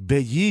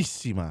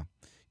bellísima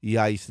y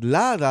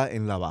aislada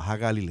en la Baja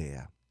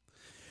Galilea.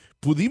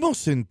 Pudimos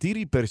sentir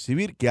y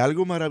percibir que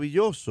algo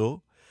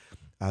maravilloso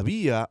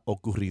había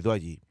ocurrido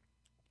allí.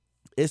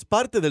 Es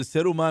parte del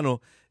ser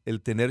humano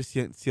el tener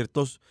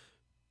ciertos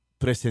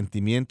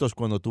presentimientos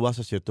cuando tú vas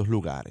a ciertos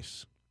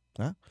lugares.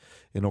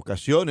 En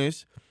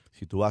ocasiones,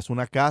 si tú vas a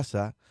una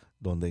casa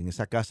donde en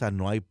esa casa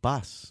no hay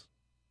paz,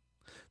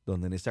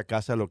 donde en esa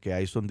casa lo que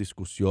hay son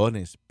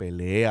discusiones,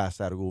 peleas,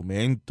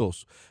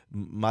 argumentos,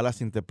 malas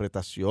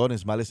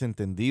interpretaciones, males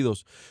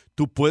entendidos,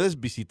 tú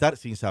puedes visitar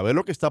sin saber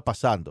lo que está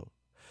pasando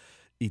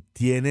y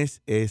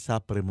tienes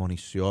esa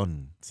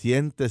premonición,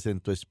 sientes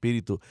en tu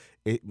espíritu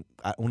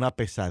una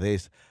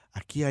pesadez.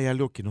 Aquí hay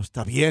algo que no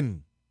está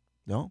bien,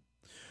 ¿no?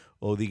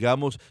 O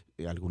digamos,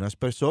 algunas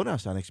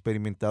personas han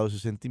experimentado ese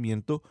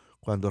sentimiento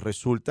cuando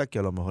resulta que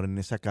a lo mejor en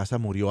esa casa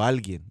murió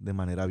alguien de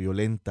manera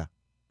violenta.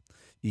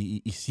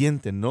 y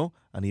sienten, ¿no?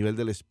 A nivel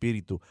del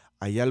espíritu,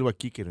 hay algo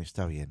aquí que no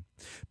está bien.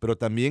 Pero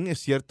también es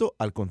cierto,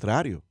 al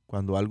contrario,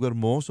 cuando algo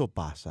hermoso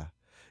pasa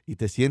y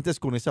te sientes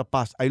con esa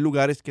paz, hay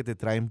lugares que te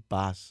traen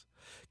paz,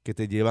 que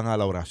te llevan a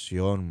la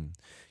oración,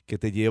 que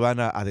te llevan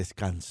a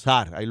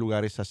descansar. Hay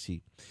lugares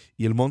así.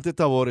 Y el Monte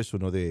Tabor es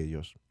uno de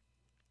ellos.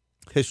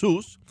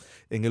 Jesús,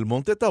 en el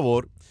Monte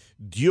Tabor,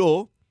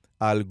 dio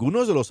a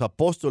algunos de los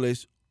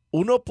apóstoles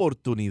una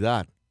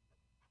oportunidad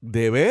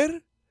de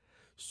ver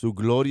su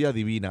gloria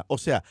divina, o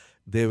sea,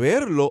 de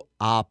verlo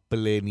a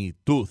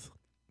plenitud,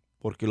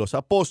 porque los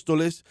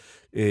apóstoles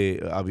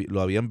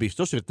lo habían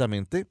visto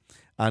ciertamente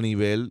a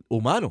nivel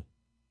humano.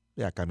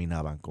 Ya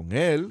caminaban con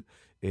él,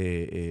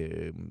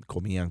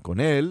 comían con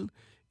él,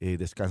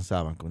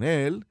 descansaban con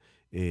él.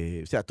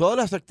 O sea, todas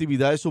las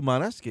actividades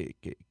humanas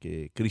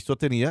que Cristo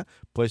tenía,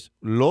 pues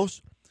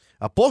los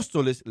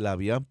apóstoles la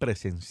habían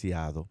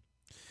presenciado.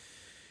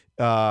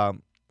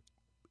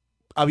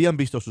 Habían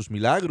visto sus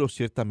milagros,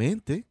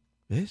 ciertamente,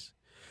 ¿ves?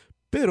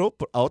 Pero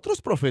a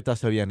otros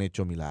profetas habían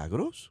hecho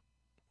milagros,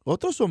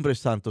 otros hombres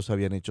santos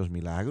habían hecho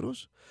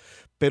milagros,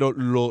 pero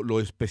lo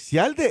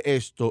especial de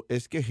esto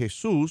es que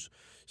Jesús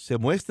se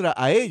muestra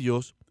a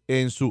ellos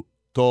en su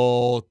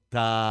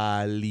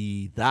totalidad,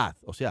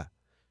 o sea,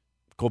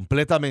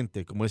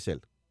 completamente como es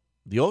Él.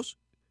 Dios,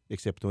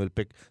 excepto en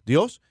el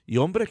Dios y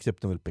hombre,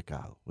 excepto en el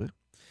pecado.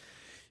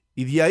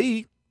 Y de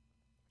ahí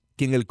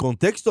que en el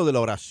contexto de la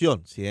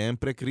oración,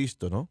 siempre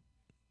Cristo, ¿no?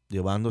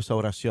 Llevando esa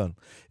oración.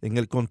 En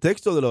el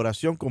contexto de la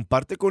oración,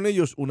 comparte con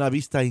ellos una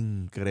vista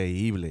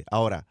increíble.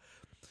 Ahora,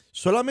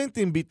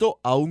 solamente invitó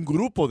a un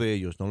grupo de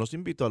ellos, no los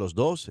invitó a los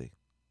 12.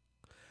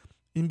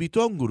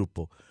 Invitó a un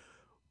grupo.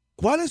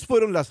 ¿Cuáles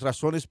fueron las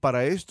razones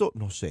para esto?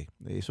 No sé.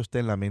 Eso está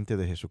en la mente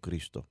de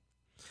Jesucristo.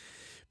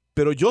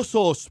 Pero yo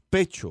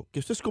sospecho que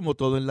esto es como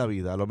todo en la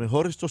vida. A lo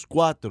mejor estos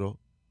 4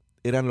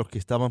 eran los que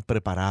estaban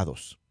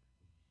preparados.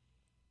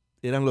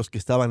 Eran los que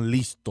estaban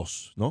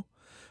listos, ¿no?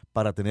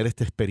 Para tener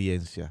esta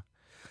experiencia.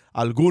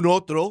 Algún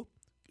otro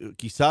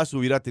quizás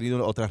hubiera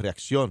tenido otra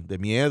reacción de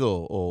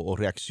miedo o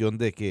reacción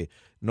de que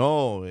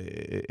no,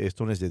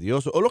 esto no es de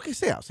Dios o lo que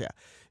sea. O sea,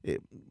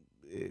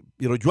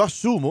 pero yo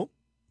asumo,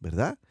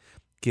 ¿verdad?,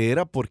 que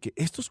era porque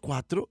estos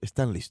 4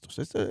 están listos.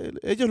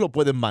 Ellos lo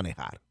pueden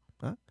manejar.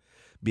 ¿Ah?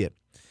 Bien.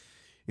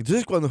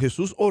 Entonces, cuando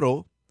Jesús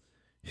oró,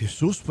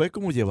 Jesús fue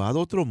como llevado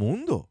a otro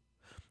mundo.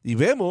 Y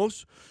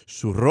vemos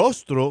su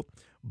rostro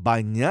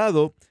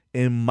bañado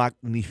en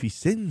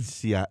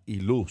magnificencia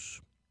y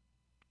luz.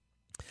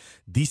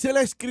 Dice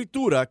la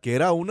Escritura que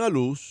era una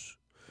luz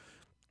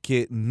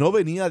que no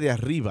venía de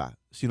arriba,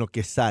 sino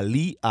que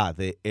salía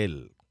de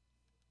él.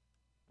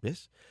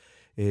 ¿Ves?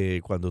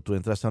 Cuando tú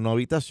entras a una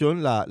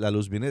habitación, la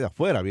luz viene de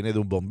afuera, viene de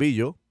un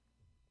bombillo,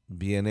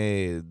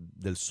 viene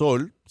del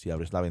sol, si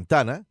abres la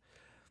ventana.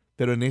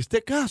 Pero en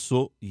este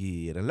caso,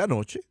 y era en la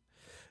noche,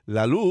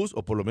 la luz,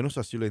 o por lo menos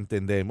así lo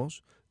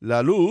entendemos,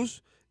 la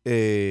luz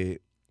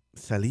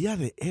salía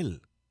de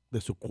él, de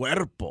su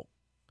cuerpo,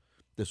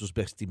 de sus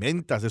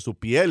vestimentas, de su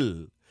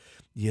piel.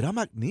 Y era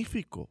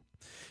magnífico.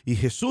 Y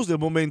Jesús de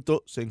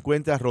momento se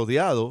encuentra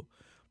rodeado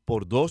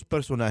por 2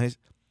 personajes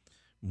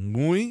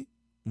muy,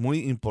 muy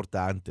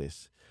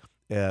importantes.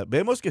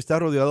 Vemos que está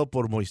rodeado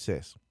por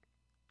Moisés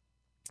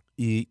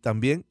y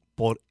también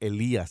por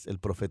Elías, el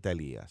profeta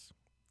Elías.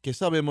 ¿Qué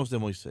sabemos de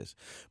Moisés?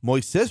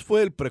 Moisés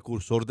fue el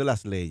precursor de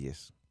las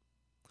leyes.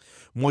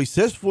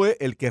 Moisés fue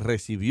el que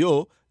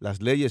recibió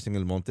las leyes en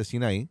el monte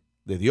Sinaí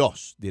de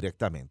Dios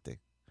directamente.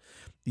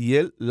 Y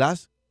él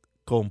las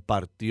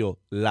compartió,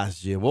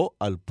 las llevó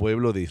al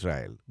pueblo de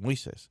Israel.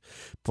 Moisés.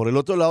 Por el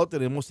otro lado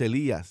tenemos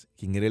Elías.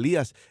 ¿Quién era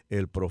Elías?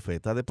 El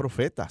profeta de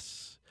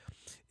profetas.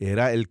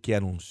 Era el que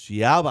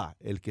anunciaba,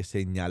 el que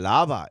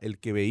señalaba, el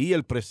que veía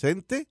el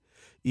presente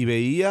y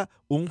veía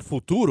un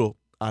futuro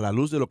a la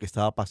luz de lo que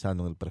estaba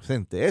pasando en el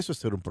presente. Eso es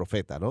ser un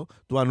profeta, ¿no?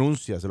 Tú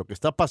anuncias de lo que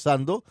está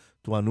pasando,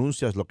 tú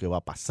anuncias lo que va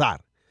a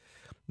pasar.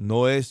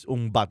 No es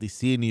un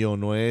vaticinio,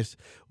 no es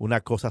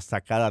una cosa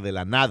sacada de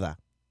la nada.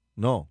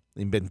 No,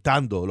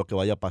 inventando lo que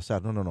vaya a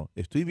pasar. No.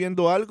 Estoy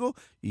viendo algo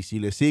y si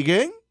le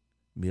siguen,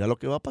 mira lo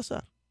que va a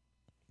pasar.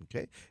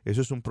 ¿Okay?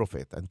 Eso es un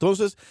profeta.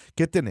 Entonces,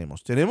 ¿qué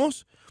tenemos?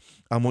 Tenemos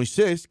a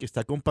Moisés que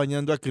está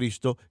acompañando a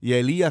Cristo y a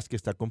Elías que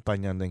está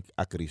acompañando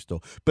a Cristo.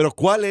 Pero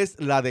 ¿cuál es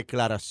la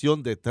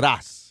declaración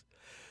detrás?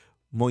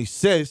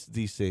 Moisés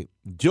dice,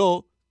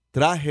 yo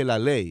traje la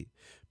ley,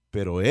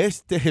 pero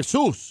este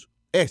Jesús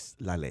es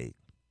la ley.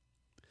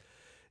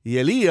 Y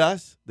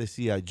Elías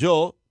decía,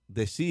 yo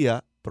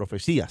decía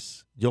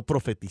profecías, yo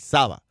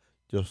profetizaba,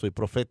 yo soy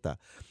profeta.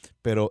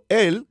 Pero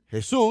él,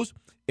 Jesús,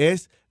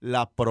 es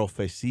la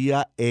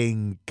profecía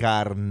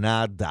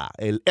encarnada.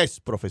 Él es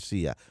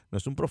profecía, no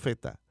es un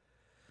profeta.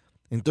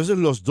 Entonces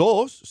los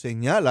 2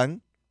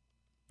 señalan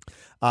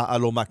a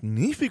lo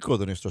magnífico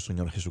de nuestro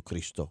Señor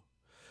Jesucristo,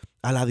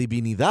 a la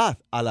divinidad,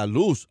 a la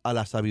luz, a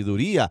la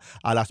sabiduría,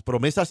 a las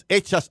promesas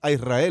hechas a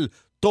Israel,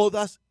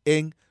 todas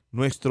en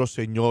nuestro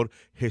Señor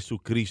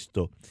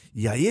Jesucristo.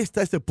 Y ahí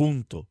está este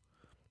punto.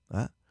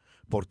 ¿Ah?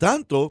 Por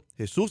tanto,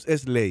 Jesús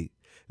es ley,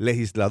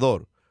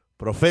 legislador,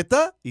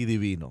 profeta y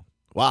divino.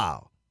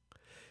 ¡Wow!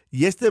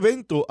 Y este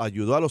evento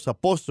ayudó a los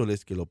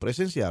apóstoles que lo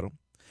presenciaron,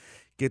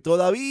 que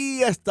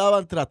todavía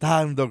estaban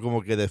tratando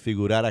como que de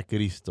figurar a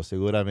Cristo,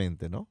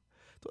 seguramente, ¿no?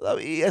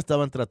 Todavía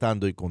estaban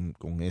tratando y con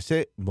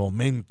ese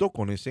momento,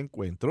 con ese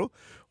encuentro,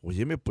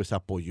 óyeme, pues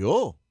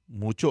apoyó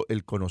mucho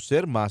el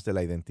conocer más de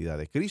la identidad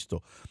de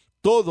Cristo.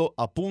 Todo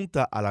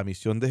apunta a la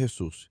misión de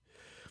Jesús.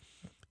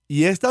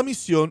 Y esta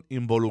misión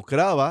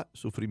involucraba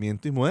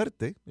sufrimiento y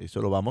muerte.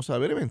 Eso lo vamos a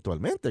ver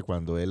eventualmente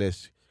cuando Él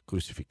es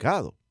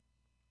crucificado.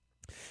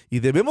 Y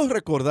debemos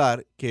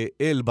recordar que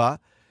Él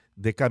va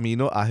de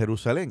camino a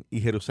Jerusalén.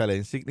 Y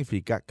Jerusalén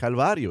significa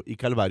Calvario. Y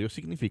Calvario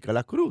significa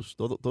la cruz.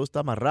 Todo está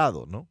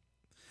amarrado, ¿no?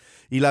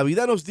 Y la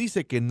vida nos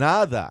dice que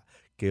nada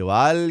que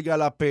valga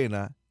la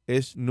pena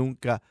es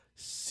nunca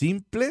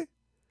simple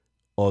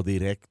o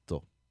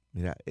directo.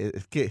 Mira,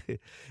 es que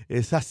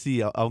es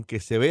así, aunque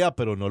se vea,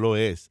 pero no lo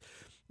es.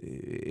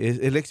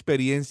 Es la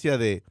experiencia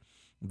de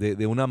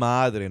una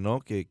madre,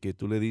 ¿no? Que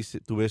tú le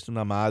dices, tú ves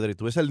una madre,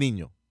 tú ves al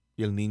niño,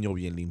 y el niño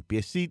bien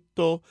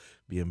limpiecito,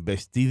 bien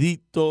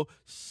vestidito,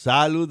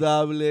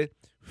 saludable,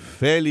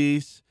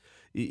 feliz.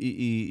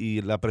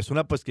 Y la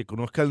persona pues que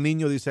conozca al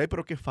niño dice, ay,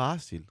 pero qué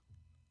fácil.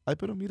 Ay,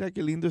 pero mira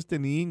qué lindo este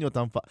niño,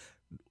 tan fácil.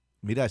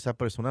 Mira, esa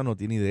persona no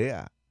tiene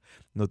idea.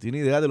 No tiene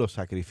idea de los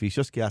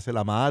sacrificios que hace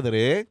la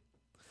madre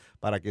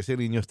para que ese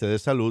niño esté de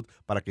salud,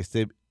 para que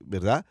esté,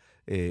 ¿verdad?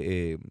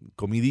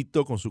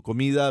 Comidito con su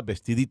comida,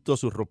 vestidito,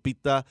 su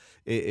ropita,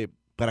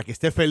 para que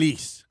esté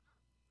feliz.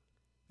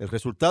 El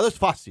resultado es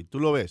fácil, tú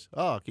lo ves.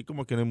 Aquí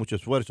como que no hay mucho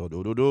esfuerzo.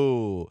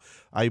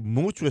 Hay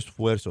mucho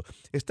esfuerzo.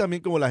 Es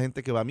también como la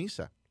gente que va a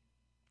misa.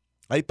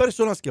 Hay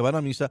personas que van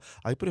a misa,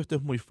 ay, pero esto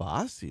es muy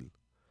fácil.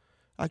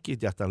 Aquí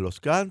ya están los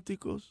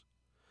cánticos,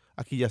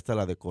 aquí ya está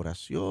la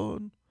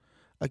decoración,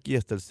 aquí ya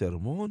está el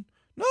sermón.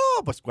 No,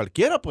 pues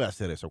cualquiera puede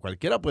hacer eso,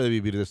 cualquiera puede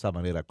vivir de esa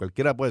manera,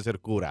 cualquiera puede ser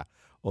cura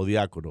o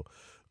diácono.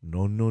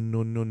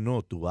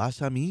 No, tú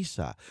vas a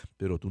misa,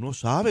 pero tú no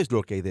sabes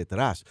lo que hay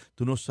detrás,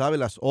 tú no sabes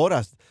las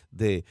horas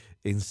de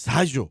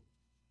ensayo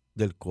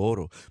del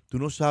coro, tú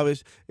no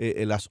sabes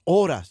las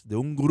horas de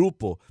un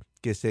grupo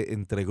que se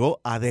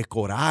entregó a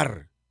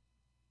decorar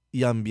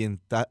y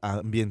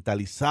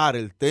ambientalizar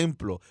el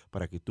templo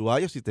para que tú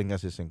vayas y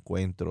tengas ese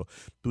encuentro.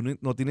 Tú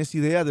no tienes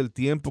idea del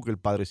tiempo que el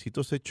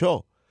Padrecito se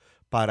echó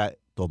para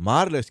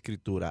tomar la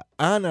Escritura,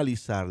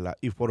 analizarla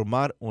y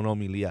formar una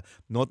homilía.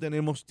 No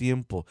tenemos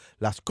tiempo.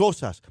 Las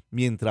cosas,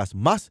 mientras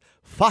más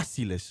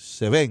fáciles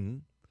se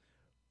ven,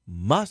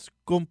 más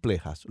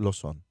complejas lo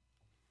son.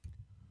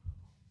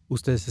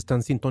 Ustedes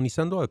están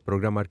sintonizando al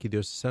programa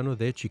arquidiocesano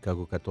de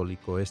Chicago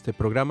Católico. Este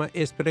programa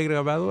es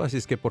pregrabado, así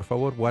es que por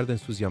favor guarden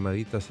sus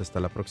llamaditas hasta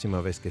la próxima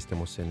vez que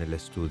estemos en el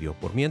estudio.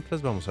 Por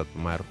mientras vamos a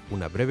tomar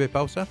una breve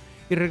pausa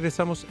y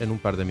regresamos en un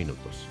par de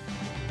minutos.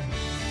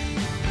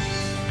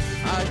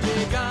 Ha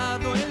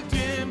llegado el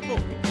tiempo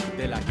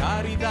de la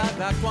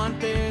caridad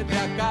acuante, de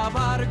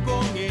acabar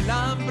con el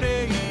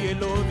hambre y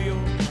el odio.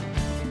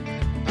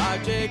 Ha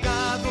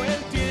llegado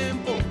el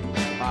tiempo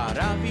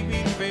para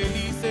vivir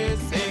felices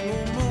en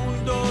un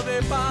mundo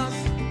de paz,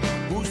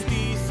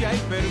 justicia y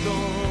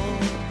perdón.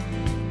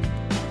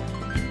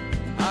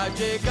 Ha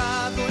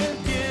llegado el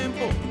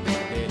tiempo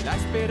de la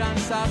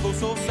esperanza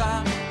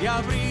gozosa, de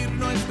abrir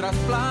nuestras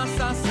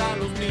plazas a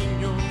los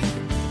niños.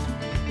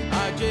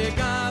 Ha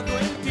llegado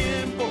el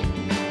tiempo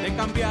de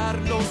cambiar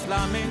los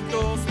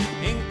lamentos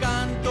en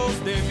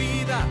cantos de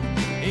vida,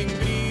 en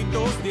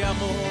gritos de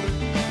amor,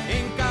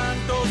 en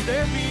cantos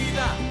de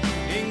vida,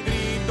 en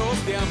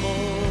gritos de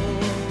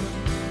amor.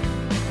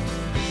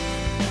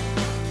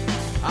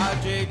 Ha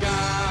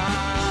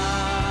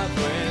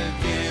llegado el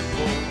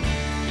tiempo,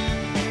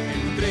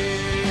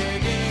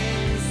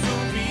 entreguen su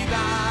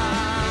vida.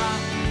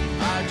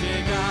 Ha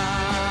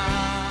llegado.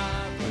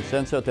 El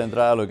censo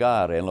tendrá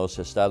lugar en los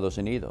Estados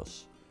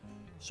Unidos.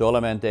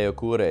 Solamente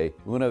ocurre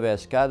una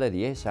vez cada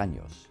 10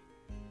 años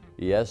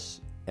y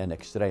es en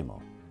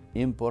extremo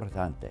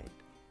importante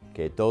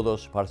que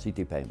todos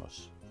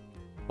participemos.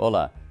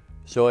 Hola,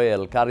 soy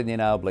el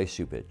Cardenal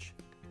Blaise Cupich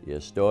y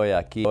estoy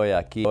aquí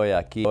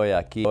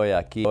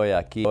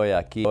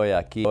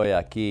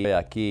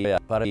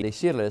para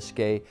decirles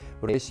que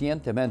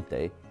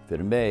recientemente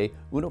firmé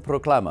una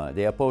proclama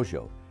de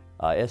apoyo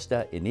a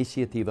esta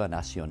iniciativa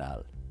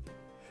nacional.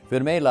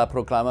 Firmé la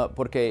proclama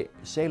porque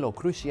sé lo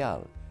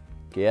crucial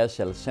que es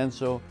el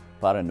censo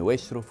para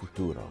nuestro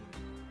futuro.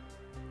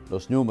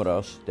 Los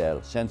números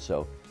del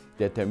censo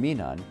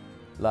determinan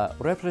la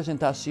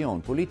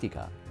representación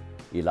política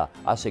y la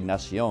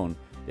asignación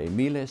de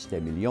miles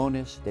de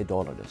millones de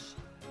dólares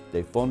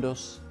de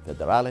fondos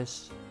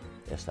federales,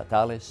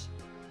 estatales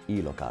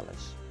y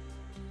locales.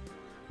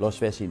 Los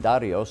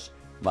vecindarios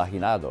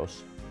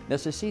marginados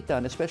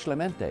necesitan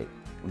especialmente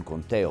un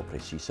conteo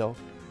preciso,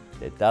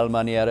 de tal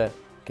manera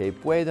que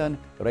puedan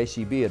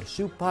recibir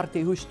su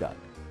parte justa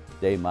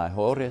de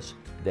mejoras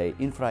de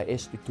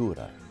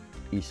infraestructura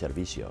y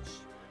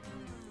servicios.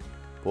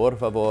 Por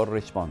favor,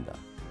 responda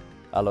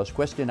a los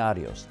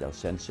cuestionarios del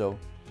Censo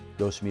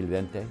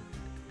 2020.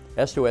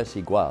 Esto es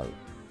igual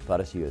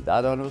para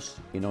ciudadanos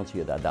y no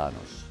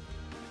ciudadanos.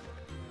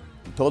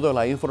 toda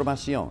la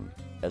información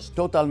es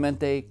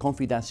totalmente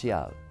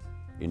confidencial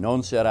y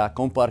no será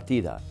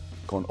compartida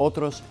con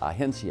otras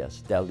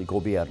agencias del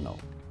gobierno.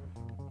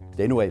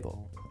 De nuevo,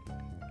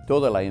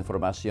 toda la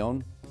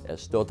información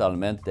es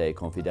totalmente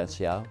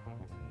confidencial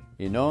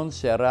y no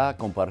será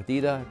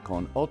compartida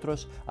con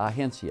otras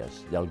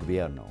agencias del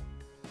gobierno.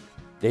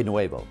 De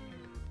nuevo,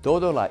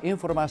 toda la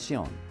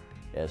información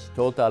es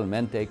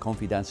totalmente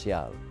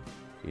confidencial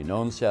y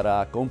no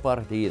será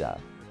compartida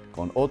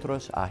con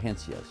otras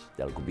agencias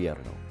del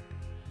gobierno.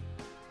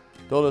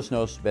 Todos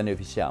nos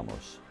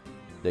beneficiamos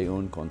de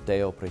un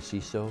conteo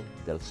preciso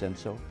del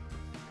censo.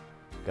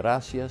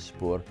 Gracias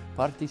por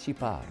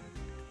participar.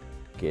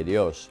 Que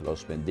Dios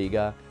los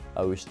bendiga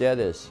a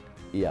ustedes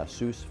y a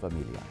sus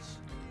familias.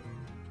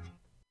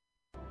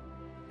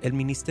 El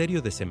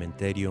Ministerio de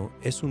Cementerio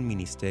es un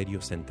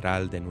ministerio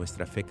central de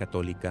nuestra fe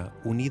católica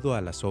unido a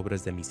las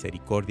obras de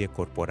misericordia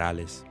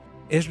corporales.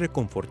 Es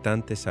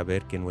reconfortante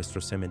saber que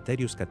nuestros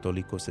cementerios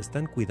católicos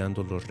están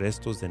cuidando los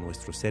restos de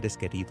nuestros seres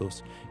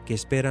queridos que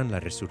esperan la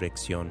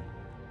resurrección.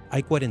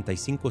 Hay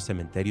 45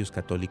 cementerios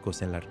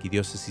católicos en la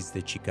Arquidiócesis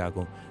de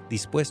Chicago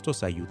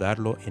dispuestos a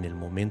ayudarlo en el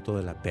momento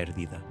de la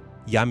pérdida.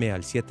 Llame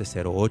al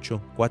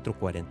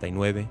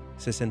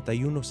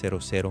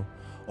 708-449-6100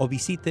 o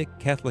visite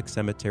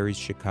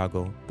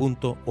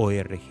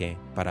catholiccemeterieschicago.org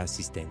para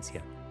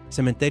asistencia.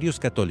 Cementerios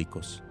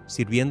Católicos,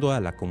 sirviendo a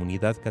la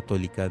comunidad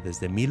católica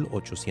desde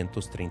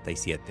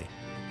 1837.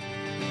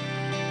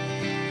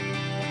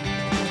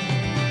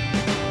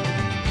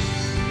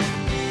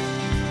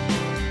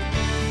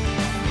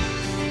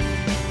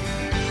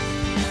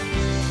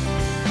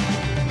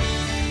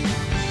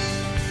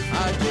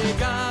 Ha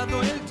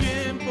llegado el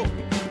tiempo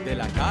de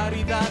la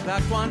caridad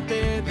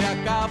acuante, de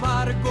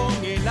acabar con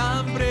el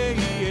hambre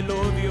y el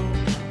odio.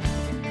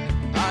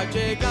 Ha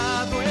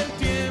llegado el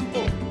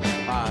tiempo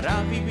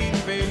para vivir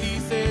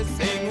felices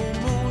en un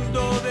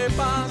mundo de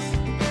paz,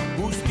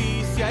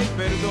 justicia y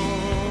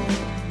perdón.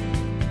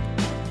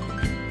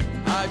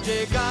 Ha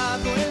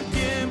llegado el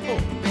tiempo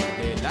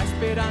de la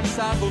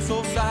esperanza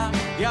gozosa,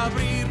 de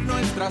abrir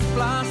nuestras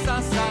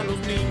plazas a los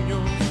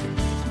niños.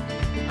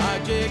 Ha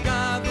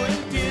llegado el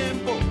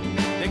tiempo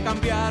de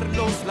cambiar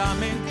los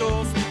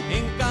lamentos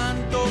en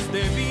cantos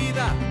de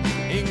vida,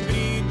 en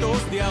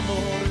gritos de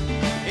amor,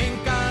 en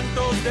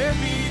cantos de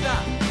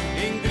vida,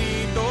 en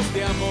gritos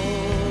de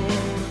amor.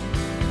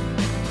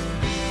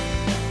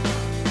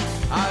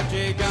 Ha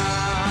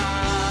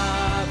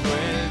llegado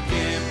el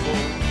tiempo,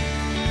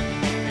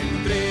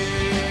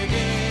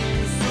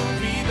 entreguen su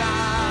vida.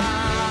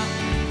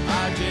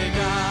 Ha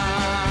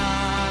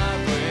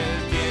llegado el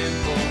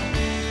tiempo,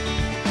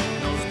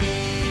 nos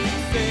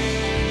dice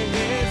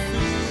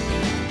Jesús.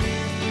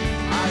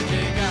 Ha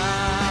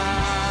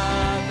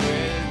llegado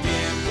el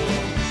tiempo,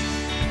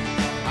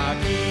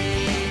 aquí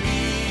y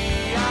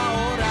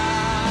ahora.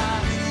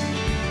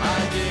 Ha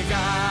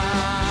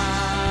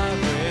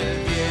llegado el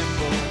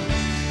tiempo,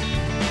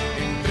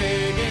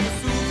 entreguen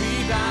su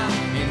vida,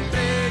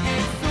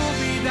 entreguen su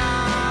vida.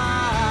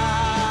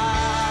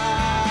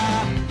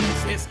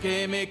 Si es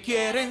que me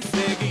quieren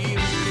seguir.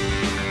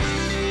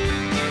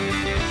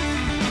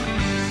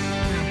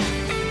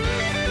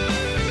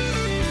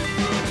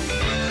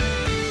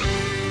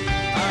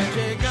 Ha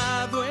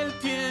llegado el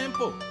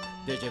tiempo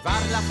de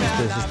llevar la fe a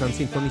Ustedes la están vida.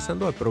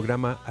 sintonizando al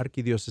programa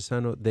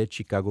Arquidiocesano de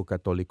Chicago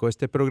Católico.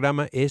 Este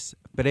programa es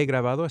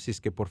pregrabado, así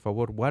es que por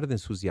favor guarden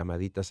sus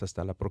llamaditas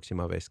hasta la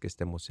próxima vez que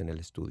estemos en el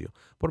estudio.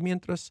 Por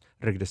mientras,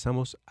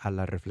 regresamos a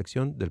la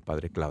reflexión del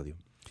Padre Claudio.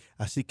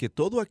 Así que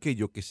todo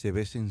aquello que se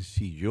ve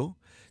sencillo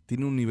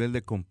tiene un nivel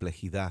de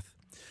complejidad.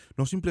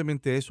 No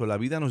simplemente eso, la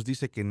vida nos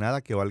dice que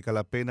nada que valga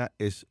la pena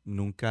es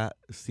nunca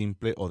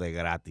simple o de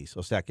gratis.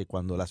 O sea que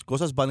cuando las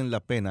cosas valen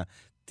la pena,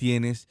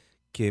 tienes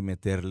que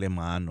meterle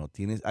mano,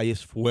 hay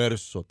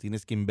esfuerzo,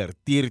 tienes que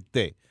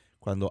invertirte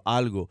cuando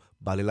algo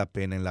vale la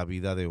pena en la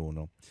vida de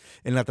uno.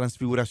 En la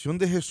transfiguración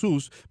de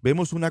Jesús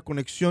vemos una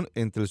conexión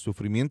entre el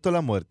sufrimiento,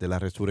 la muerte, la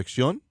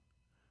resurrección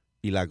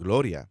y la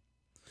gloria.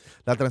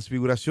 La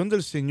transfiguración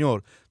del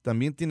Señor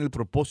también tiene el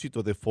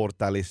propósito de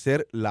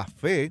fortalecer la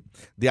fe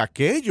de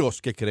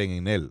aquellos que creen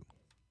en Él.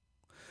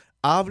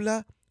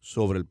 Habla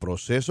sobre el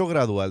proceso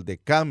gradual de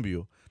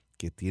cambio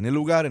que tiene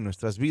lugar en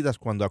nuestras vidas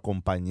cuando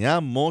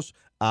acompañamos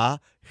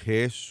a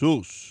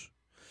Jesús.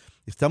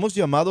 Estamos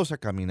llamados a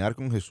caminar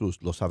con Jesús,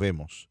 lo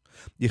sabemos.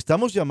 Y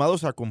estamos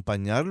llamados a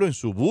acompañarlo en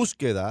su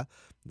búsqueda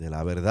de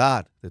la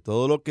verdad, de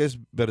todo lo que es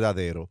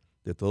verdadero,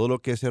 de todo lo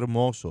que es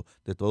hermoso,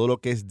 de todo lo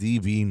que es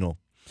divino.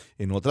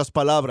 En otras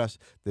palabras,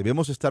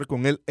 debemos estar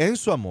con Él en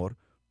su amor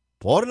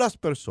por las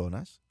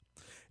personas,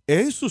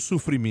 en su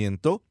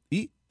sufrimiento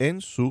y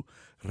en su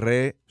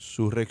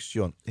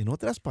resurrección. En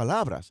otras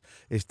palabras,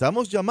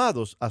 estamos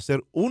llamados a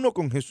ser uno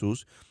con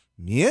Jesús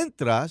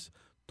mientras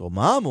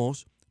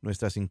tomamos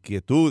nuestras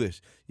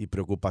inquietudes y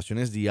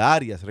preocupaciones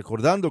diarias,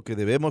 recordando que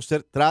debemos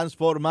ser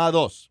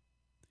transformados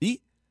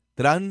y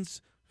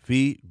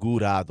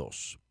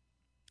transfigurados.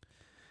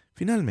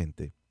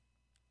 Finalmente,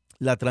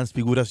 la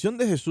transfiguración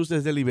de Jesús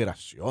es de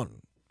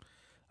liberación.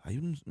 Hay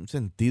un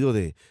sentido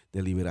de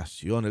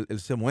liberación. Él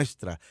se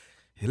muestra.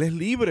 Él es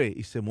libre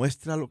y se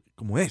muestra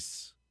como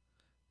es.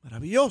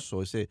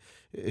 Maravilloso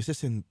ese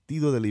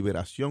sentido de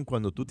liberación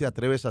cuando tú te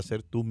atreves a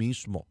ser tú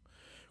mismo.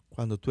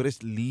 Cuando tú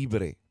eres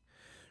libre.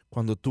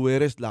 Cuando tú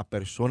eres la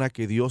persona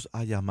que Dios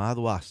ha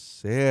llamado a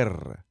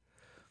ser.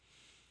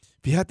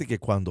 Fíjate que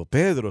cuando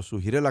Pedro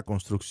sugiere la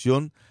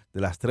construcción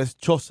de las 3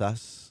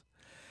 chozas,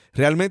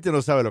 realmente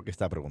no sabe lo que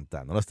está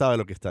preguntando, no sabe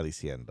lo que está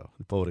diciendo,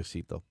 el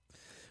pobrecito.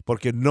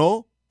 Porque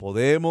no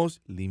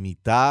podemos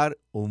limitar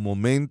un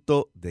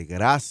momento de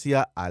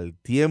gracia al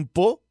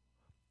tiempo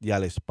y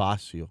al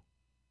espacio.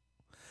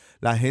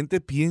 La gente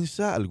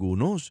piensa,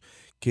 algunos,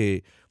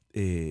 que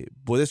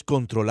puedes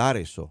controlar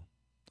eso.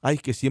 Ay,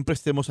 que siempre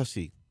estemos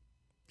así,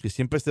 que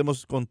siempre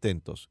estemos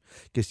contentos,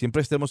 que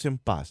siempre estemos en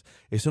paz.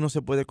 Eso no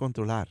se puede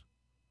controlar.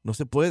 No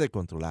se puede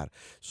controlar.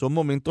 Son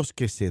momentos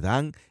que se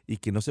dan y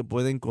que no se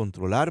pueden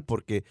controlar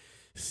porque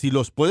si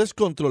los puedes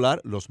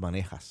controlar, los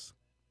manejas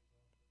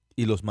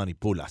y los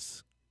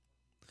manipulas.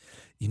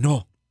 Y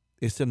no,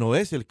 ese no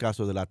es el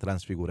caso de la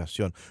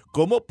transfiguración.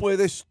 ¿Cómo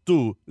puedes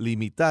tú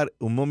limitar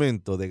un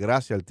momento de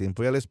gracia al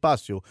tiempo y al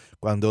espacio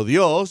cuando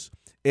Dios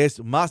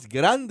es más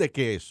grande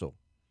que eso?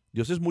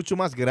 Dios es mucho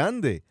más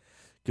grande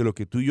que lo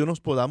que tú y yo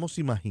nos podamos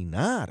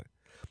imaginar.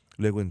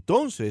 Luego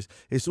entonces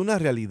es una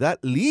realidad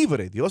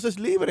libre. Dios es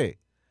libre,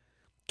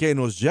 que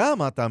nos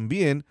llama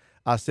también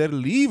a ser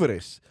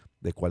libres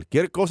de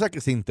cualquier cosa que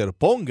se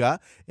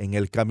interponga en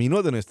el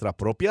camino de nuestra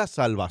propia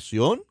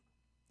salvación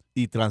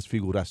y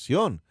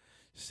transfiguración.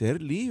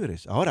 Ser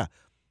libres. Ahora,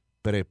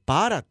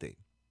 prepárate,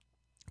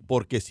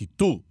 porque si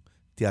tú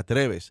te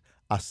atreves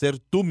a ser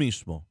tú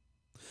mismo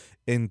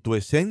en tu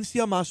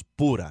esencia más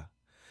pura,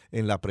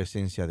 en la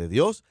presencia de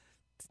Dios,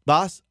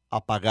 vas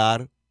a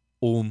pagar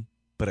un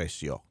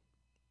precio.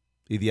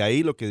 Y de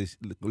ahí lo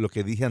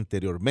que dije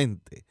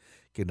anteriormente,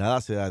 que nada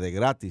se da de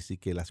gratis y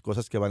que las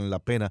cosas que valen la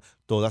pena,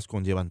 todas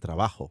conllevan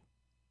trabajo.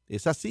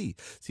 Es así.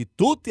 Si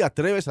tú te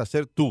atreves a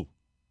ser tú,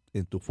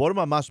 en tu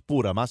forma más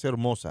pura, más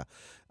hermosa,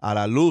 a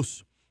la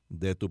luz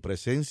de tu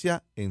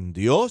presencia en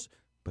Dios,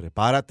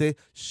 prepárate,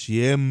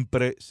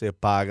 siempre se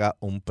paga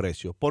un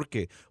precio. ¿Por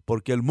qué?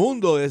 Porque el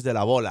mundo es de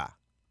la bola.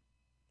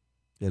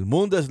 El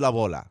mundo es la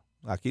bola.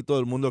 Aquí todo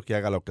el mundo que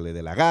haga lo que le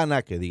dé la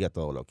gana, que diga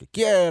todo lo que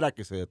quiera,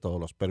 que se dé todos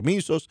los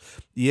permisos,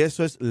 y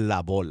eso es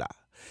la bola.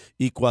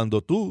 Y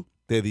cuando tú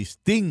te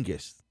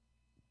distingues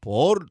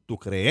por tu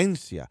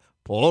creencia,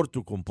 por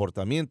tu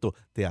comportamiento,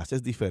 te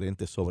haces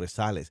diferente,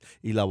 sobresales,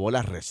 y la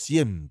bola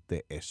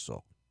resiente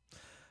eso.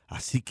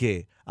 Así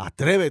que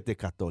atrévete,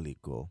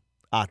 católico,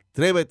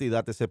 atrévete y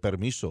date ese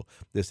permiso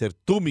de ser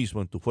tú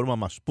mismo en tu forma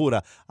más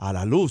pura a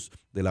la luz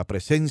de la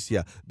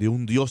presencia de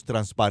un Dios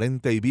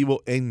transparente y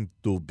vivo en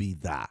tu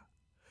vida.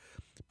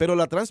 Pero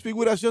la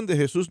transfiguración de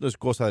Jesús no es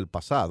cosa del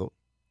pasado.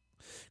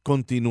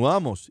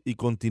 Continuamos y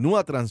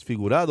continúa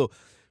transfigurado.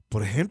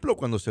 Por ejemplo,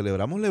 cuando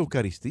celebramos la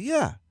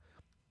Eucaristía,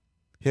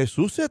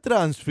 Jesús se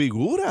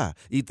transfigura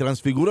y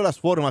transfigura las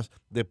formas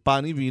de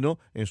pan y vino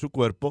en su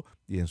cuerpo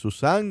y en su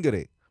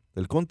sangre.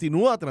 Él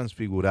continúa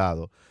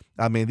transfigurado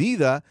a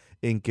medida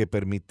en que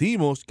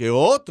permitimos que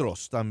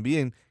otros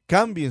también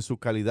cambien su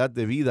calidad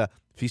de vida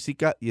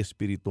física y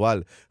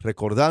espiritual,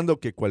 recordando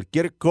que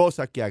cualquier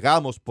cosa que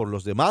hagamos por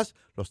los demás,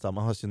 lo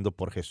estamos haciendo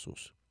por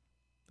Jesús.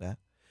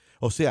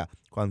 O sea,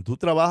 cuando tú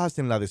trabajas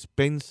en la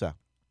despensa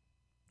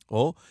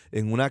o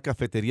en una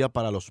cafetería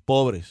para los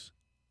pobres,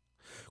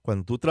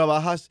 cuando tú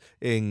trabajas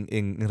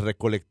en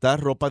recolectar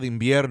ropa de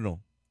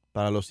invierno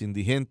para los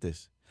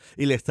indigentes,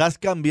 y le estás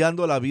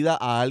cambiando la vida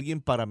a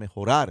alguien para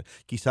mejorar.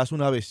 Quizás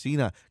una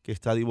vecina que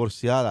está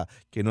divorciada,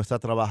 que no está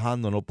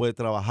trabajando, no puede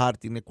trabajar,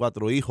 tiene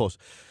 4 hijos.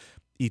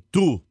 Y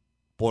tú,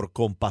 por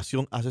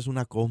compasión, haces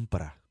una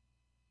compra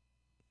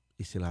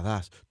y se la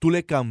das. Tú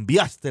le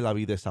cambiaste la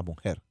vida a esa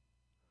mujer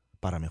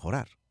para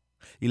mejorar.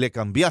 Y le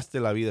cambiaste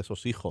la vida a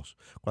esos hijos.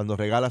 Cuando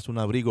regalas un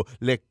abrigo,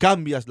 le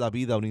cambias la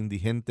vida a un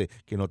indigente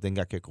que no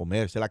tenga que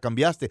comer. Se la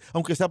cambiaste,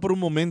 aunque sea por un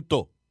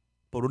momento,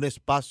 por un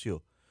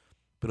espacio.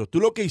 Pero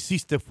tú lo que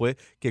hiciste fue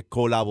que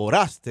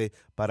colaboraste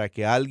para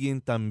que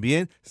alguien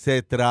también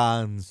se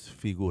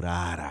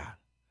transfigurara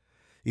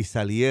y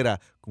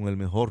saliera con el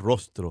mejor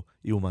rostro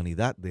y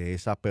humanidad de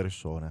esa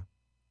persona.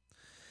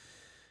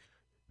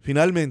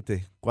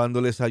 Finalmente,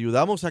 cuando les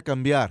ayudamos a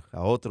cambiar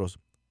a otros,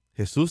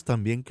 Jesús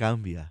también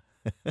cambia.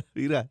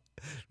 Mira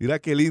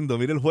qué lindo,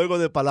 mira el juego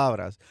de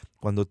palabras.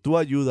 Cuando tú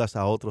ayudas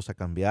a otros a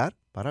cambiar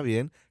para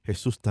bien,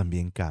 Jesús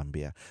también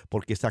cambia,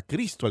 porque es a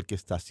Cristo el que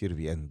está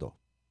sirviendo.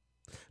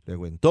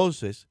 Luego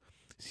entonces,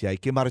 si hay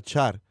que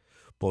marchar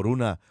por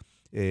una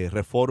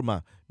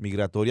reforma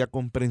migratoria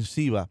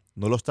comprensiva,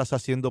 no lo estás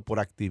haciendo por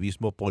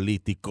activismo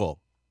político.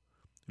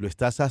 Lo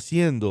estás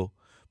haciendo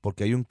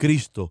porque hay un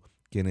Cristo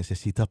que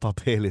necesita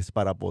papeles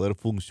para poder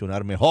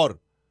funcionar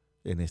mejor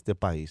en este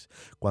país.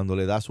 Cuando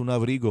le das un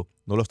abrigo,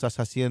 no lo estás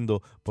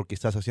haciendo porque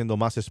estás haciendo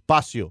más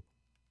espacio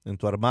en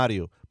tu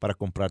armario para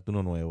comprarte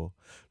uno nuevo.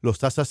 Lo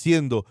estás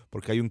haciendo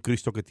porque hay un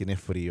Cristo que tiene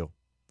frío.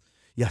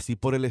 Y así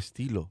por el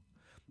estilo.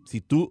 Si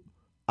tú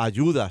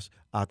ayudas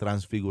a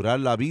transfigurar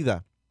la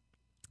vida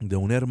de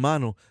un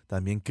hermano,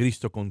 también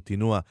Cristo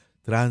continúa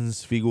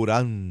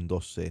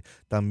transfigurándose.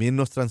 También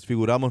nos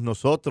transfiguramos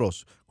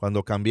nosotros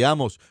cuando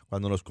cambiamos,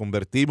 cuando nos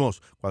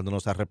convertimos, cuando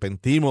nos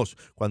arrepentimos,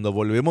 cuando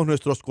volvemos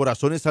nuestros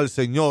corazones al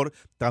Señor,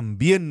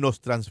 también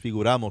nos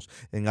transfiguramos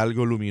en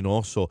algo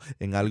luminoso,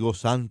 en algo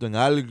santo, en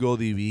algo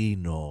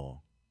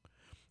divino.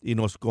 Y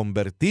nos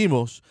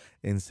convertimos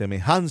en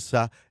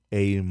semejanza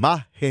e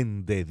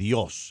imagen de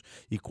Dios.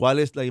 ¿Y cuál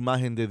es la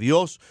imagen de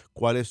Dios?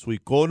 ¿Cuál es su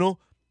icono?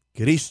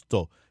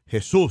 Cristo,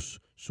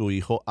 Jesús, su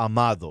Hijo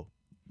amado.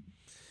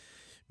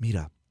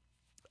 Mira,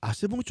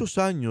 hace muchos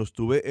años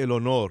tuve el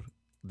honor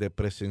de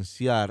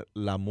presenciar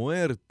la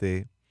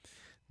muerte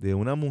de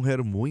una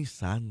mujer muy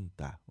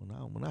santa,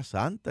 una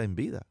santa en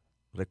vida,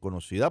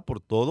 reconocida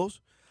por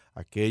todos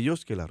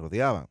aquellos que la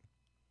rodeaban.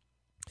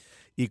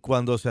 Y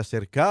cuando se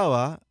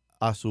acercaba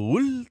a su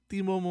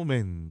último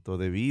momento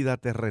de vida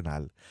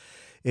terrenal,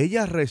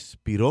 ella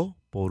respiró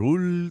por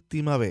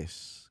última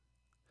vez.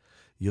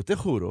 Yo te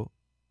juro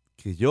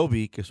que yo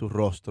vi que su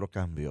rostro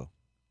cambió.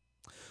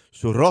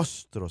 Su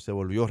rostro se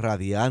volvió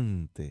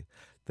radiante,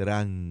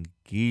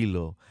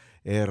 tranquilo,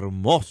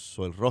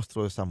 hermoso el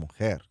rostro de esa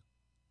mujer.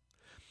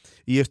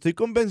 Y estoy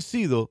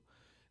convencido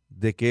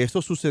de que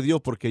eso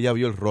sucedió porque ella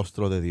vio el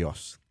rostro de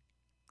Dios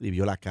y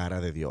vio la cara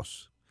de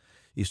Dios.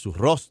 Y su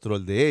rostro,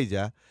 el de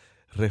ella,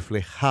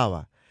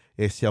 reflejaba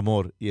ese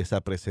amor y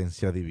esa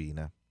presencia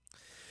divina.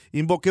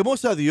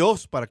 Invoquemos a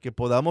Dios para que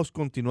podamos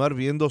continuar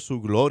viendo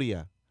su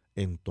gloria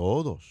en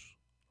todos,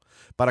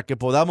 para que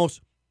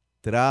podamos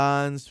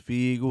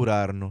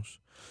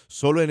transfigurarnos.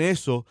 Solo en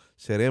eso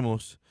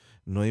seremos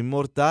no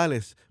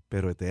inmortales,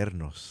 pero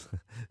eternos.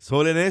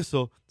 Solo en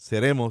eso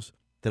seremos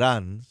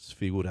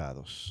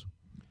transfigurados.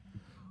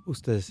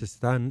 Ustedes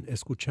están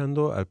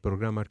escuchando al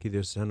programa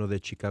Arquidiocesano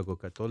de Chicago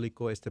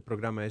Católico. Este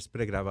programa es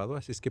pregrabado,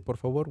 así es que por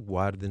favor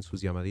guarden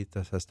sus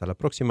llamaditas hasta la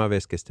próxima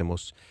vez que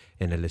estemos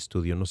en el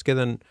estudio. Nos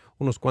quedan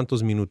unos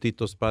cuantos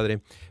minutitos,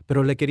 Padre,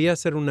 pero le quería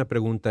hacer una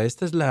pregunta.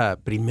 Esta es la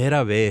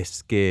primera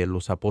vez que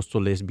los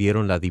apóstoles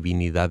vieron la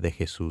divinidad de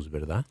Jesús,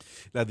 ¿verdad?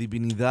 La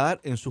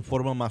divinidad en su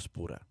forma más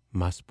pura.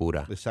 Más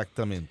pura.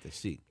 Exactamente,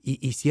 sí.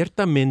 Y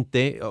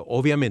ciertamente,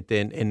 obviamente,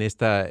 en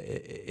esta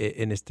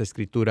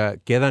escritura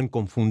quedan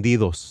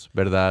confundidos,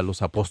 ¿verdad?,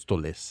 los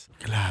apóstoles.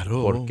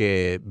 Claro.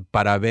 Porque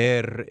para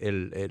ver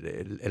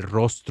el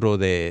rostro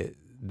de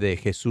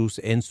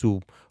Jesús en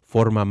su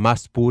forma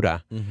más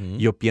pura,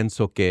 yo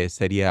pienso que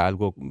sería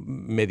algo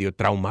medio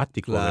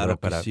traumático, claro,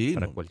 ¿verdad? Sí,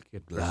 para ¿no?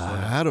 cualquier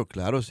persona.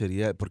 Claro,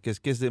 sería, porque es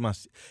que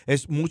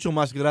es mucho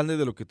más grande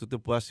de lo que tú te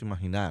puedas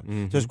imaginar.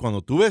 Entonces,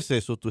 cuando tú ves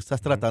eso, tú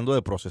estás tratando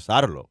de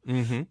procesarlo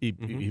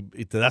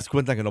y te das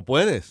cuenta que no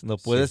puedes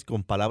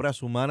con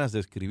palabras humanas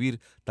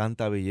describir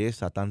tanta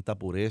belleza, tanta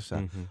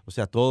pureza. O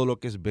sea, todo lo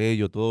que es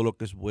bello, todo lo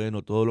que es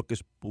bueno, todo lo que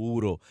es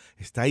puro,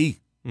 está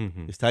ahí.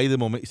 Está ahí de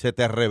momento, se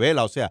te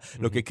revela. O sea,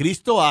 lo que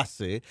Cristo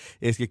hace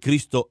es que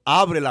Cristo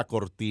abre la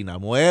cortina,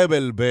 mueve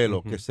el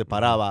velo que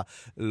separaba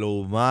lo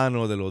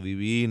humano de lo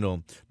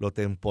divino, lo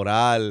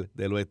temporal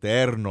de lo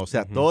eterno. O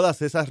sea,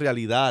 todas esas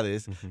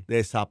realidades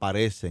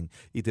desaparecen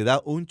y te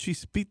da un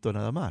chispito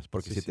nada más,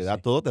 porque si te da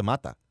todo te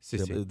mata.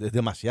 Es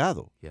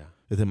demasiado.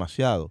 Es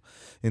demasiado.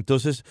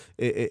 Entonces,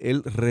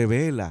 Él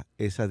revela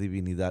esa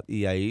divinidad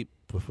y ahí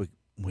pues fue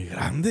muy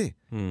grande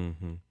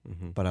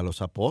para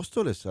los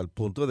apóstoles, al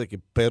punto de que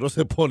Pedro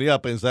se ponía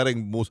a pensar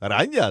en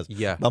musarañas.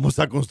 Vamos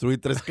a construir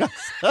 3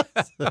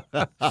 casas.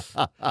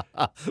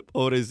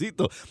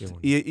 Pobrecito.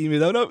 Y me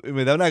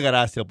da una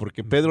gracia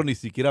porque Pedro ni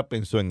siquiera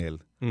pensó en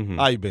él.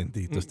 Ay,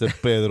 bendito, este es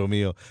Pedro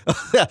mío. O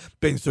sea,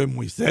 pensó en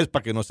Moisés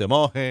para que no se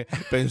moje,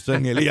 pensó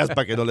en Elías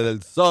para que no le dé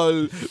el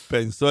sol,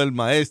 pensó el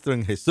maestro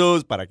en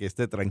Jesús para que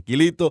esté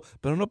tranquilito,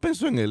 pero no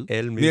pensó en él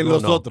ni en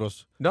los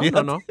otros. No.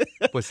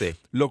 Pues sí.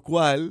 Lo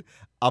cual,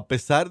 a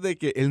pesar de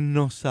que él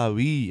no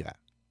sabía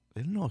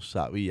lo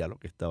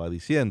que estaba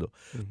diciendo,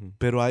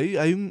 pero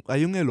hay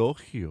un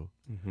elogio,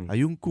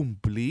 hay un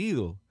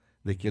cumplido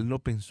de que él no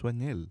pensó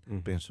en él,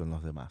 pensó en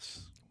los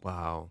demás.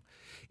 Wow.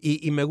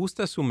 Y me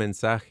gusta su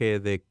mensaje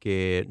de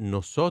que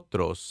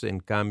nosotros, en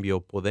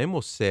cambio,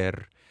 podemos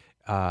ser,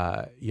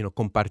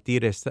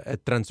 compartir,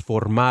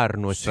 transformar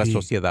nuestra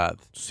sociedad.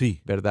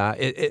 Sí. ¿Verdad?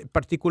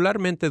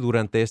 Particularmente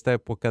durante esta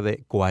época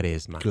de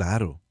Cuaresma.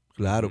 Claro.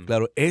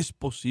 Es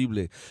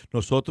posible.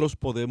 Nosotros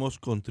podemos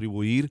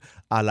contribuir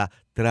a la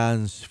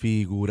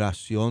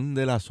transfiguración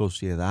de la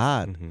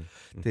sociedad.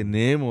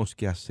 Tenemos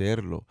que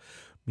hacerlo.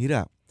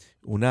 Mira,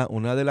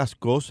 una de las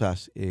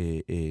cosas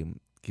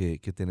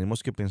que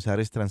tenemos que pensar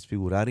es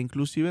transfigurar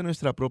inclusive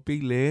nuestra propia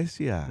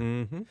iglesia.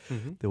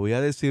 Te voy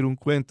a decir un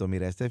cuento.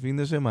 Mira, este fin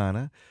de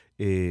semana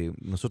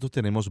nosotros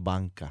tenemos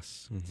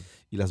bancas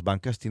y las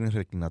bancas tienen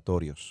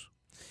reclinatorios.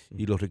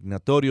 Y los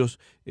reclinatorios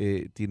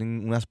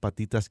tienen unas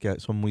patitas que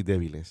son muy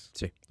débiles,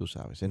 tú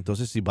sabes.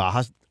 Entonces, si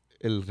bajas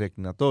el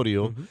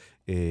reclinatorio,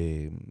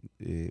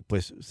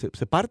 pues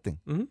se parten,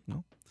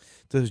 ¿no?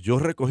 Entonces, yo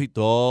recogí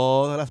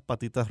todas las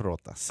patitas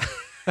rotas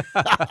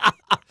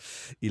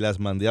y las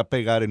mandé a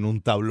pegar en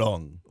un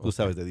tablón, tú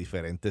sabes, de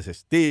diferentes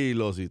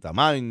estilos y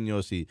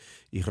tamaños y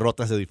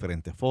rotas de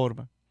diferentes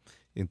formas.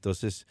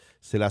 Entonces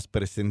se las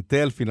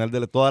presenté al final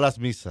de todas las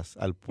misas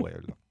al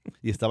pueblo.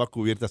 Y estaba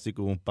cubierta así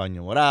con un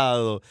paño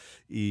morado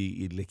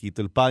y le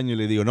quito el paño y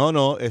le digo,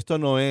 no, esto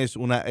no es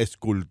una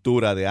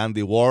escultura de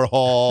Andy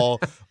Warhol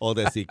o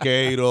de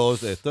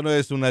Siqueiros, esto no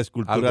es una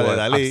escultura algo de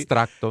Dalí.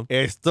 Abstracto.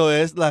 Esto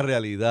es la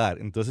realidad.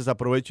 Entonces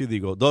aprovecho y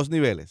digo, 2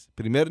 niveles.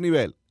 Primer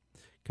nivel,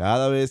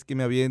 cada vez que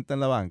me avientan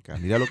la banca,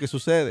 mira lo que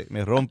sucede,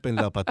 me rompen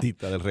la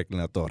patita del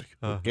reclinatorio.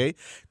 ¿Okay?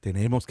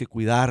 Tenemos que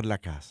cuidar la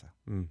casa.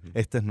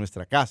 Esta es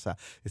nuestra casa,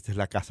 esta es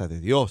la casa de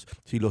Dios.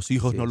 Si los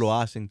hijos no lo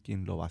hacen,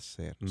 ¿quién lo va a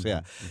hacer? O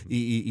sea,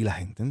 y la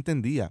gente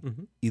entendía.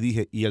 Y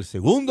dije, y el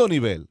segundo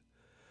nivel,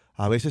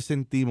 a veces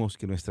sentimos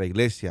que nuestra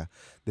iglesia,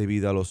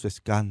 debido a los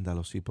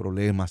escándalos y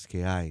problemas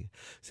que hay,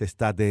 se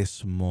está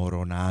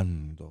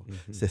desmoronando,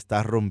 se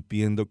está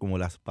rompiendo como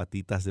las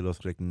patitas de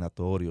los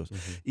reclinatorios.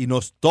 Y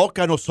nos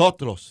toca a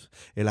nosotros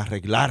el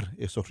arreglar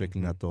esos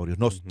reclinatorios,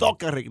 nos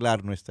toca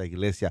arreglar nuestra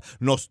iglesia,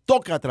 nos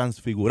toca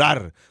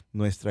transfigurar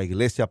nuestra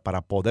iglesia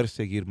para poder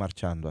seguir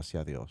marchando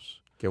hacia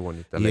Dios. Qué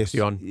bonita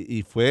lección.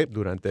 Y fue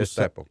durante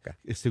esta época.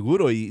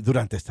 Seguro, y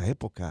durante esta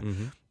época.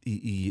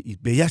 Y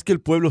veías que el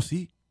pueblo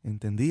sí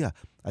entendía,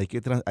 hay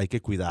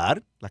que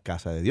cuidar la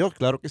casa de Dios,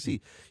 claro que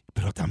sí,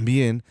 pero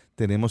también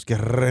tenemos que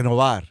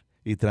renovar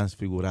y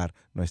transfigurar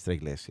nuestra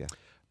iglesia.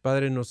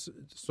 Padre,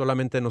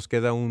 solamente nos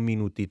queda un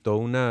minutito,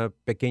 una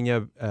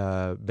pequeña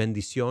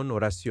bendición,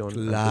 oración.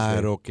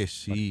 Claro que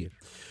sí.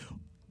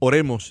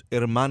 Oremos,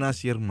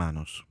 hermanas y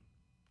hermanos.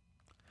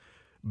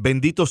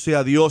 Bendito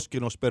sea Dios que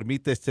nos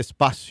permite este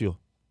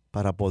espacio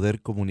para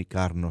poder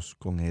comunicarnos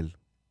con Él.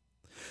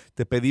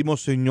 Te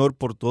pedimos, Señor,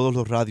 por todos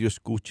los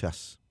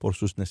radioescuchas, por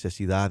sus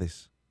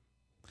necesidades.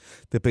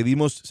 Te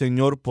pedimos,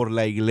 Señor, por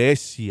la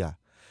iglesia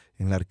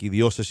en la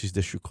arquidiócesis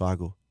de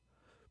Chicago.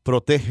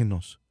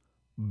 Protégenos,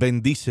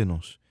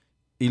 bendícenos,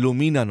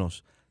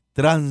 ilumínanos,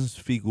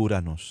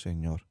 transfigúranos,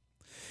 Señor.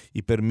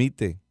 Y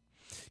permite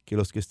que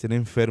los que estén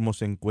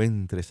enfermos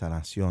encuentren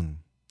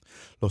sanación.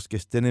 Los que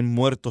estén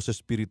muertos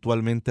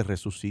espiritualmente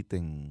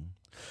resuciten.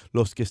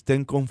 Los que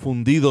estén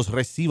confundidos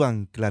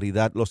reciban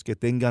claridad. Los que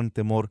tengan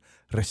temor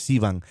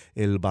reciban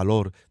el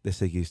valor de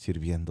seguir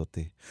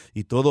sirviéndote.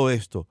 Y todo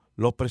esto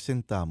lo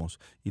presentamos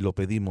y lo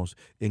pedimos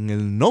en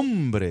el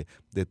nombre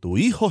de tu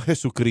Hijo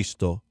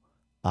Jesucristo.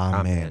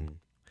 Amén.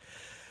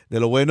 De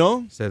lo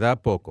bueno se da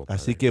poco,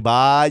 padre. Así que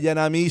vayan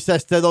a misa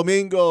este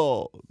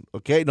domingo.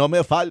 Okay, no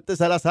me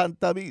faltes a la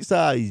Santa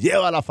Misa y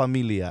lleva a la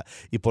familia.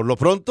 Y por lo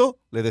pronto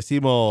le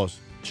decimos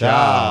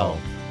chao.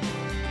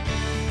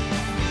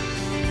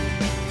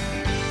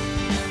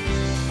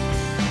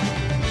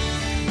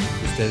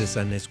 Ustedes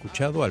han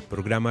escuchado al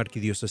programa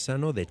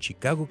arquidiocesano de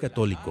Chicago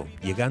Católico,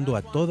 llegando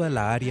a toda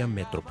la área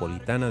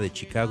metropolitana de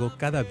Chicago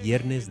cada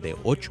viernes de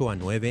 8 a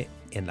 9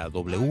 en la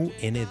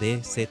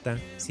WNDZ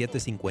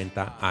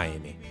 750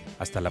 AM.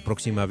 Hasta la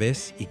próxima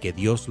vez y que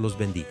Dios los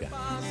bendiga.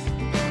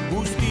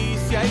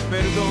 Justicia y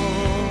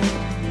perdón.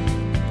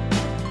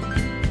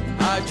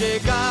 Ha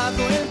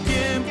llegado el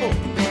tiempo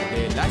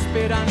de la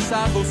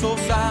esperanza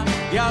gozosa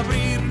de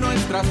abrir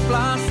nuestras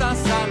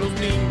plazas a los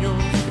niños.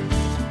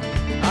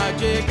 Ha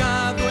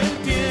llegado el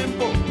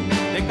tiempo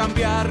de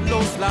cambiar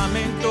los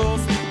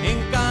lamentos en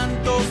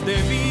cantos de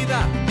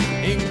vida,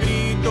 en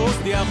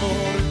gritos de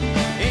amor,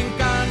 en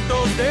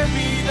cantos de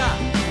vida,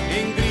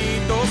 en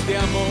gritos de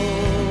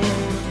amor.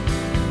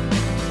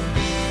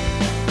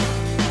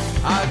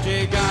 Ha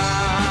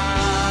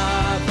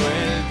llegado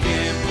el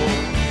tiempo,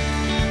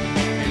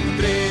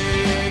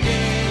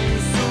 entreguen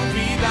su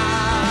vida.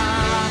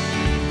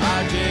 Ha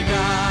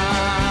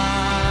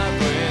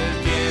llegado el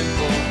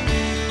tiempo,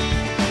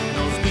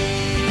 nos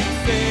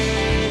dice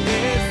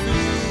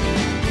Jesús.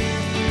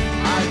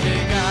 Ha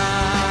llegado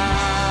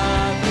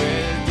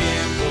el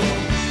tiempo,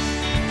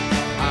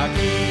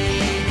 aquí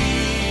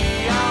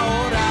y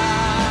ahora.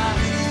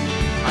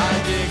 Ha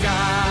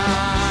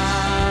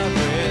llegado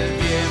el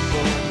tiempo.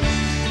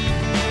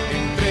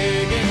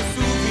 Entreguen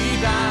su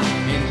vida,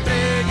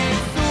 entreguen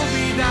su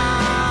vida.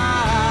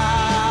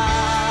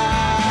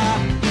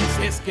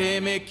 Si es que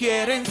me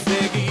quieren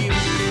seguir.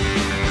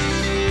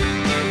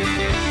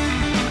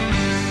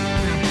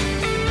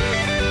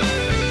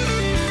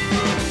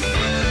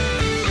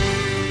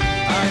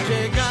 Ha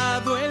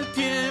llegado el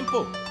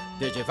tiempo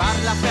de llevar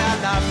la fe a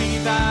la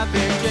vida,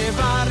 de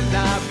llevar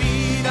la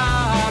vida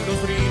a los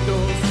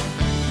ritos.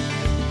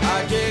 Ha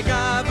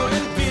llegado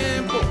el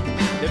tiempo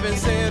de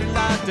vencer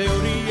la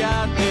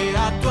teoría, de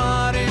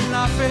actuar en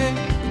la fe,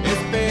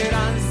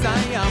 esperanza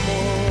y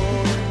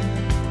amor.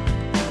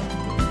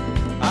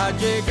 Ha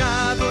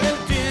llegado el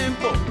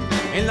tiempo,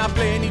 en la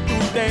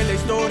plenitud de la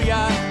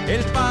historia,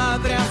 el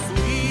Padre a su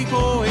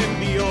Hijo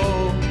envió.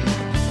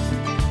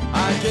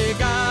 Ha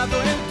llegado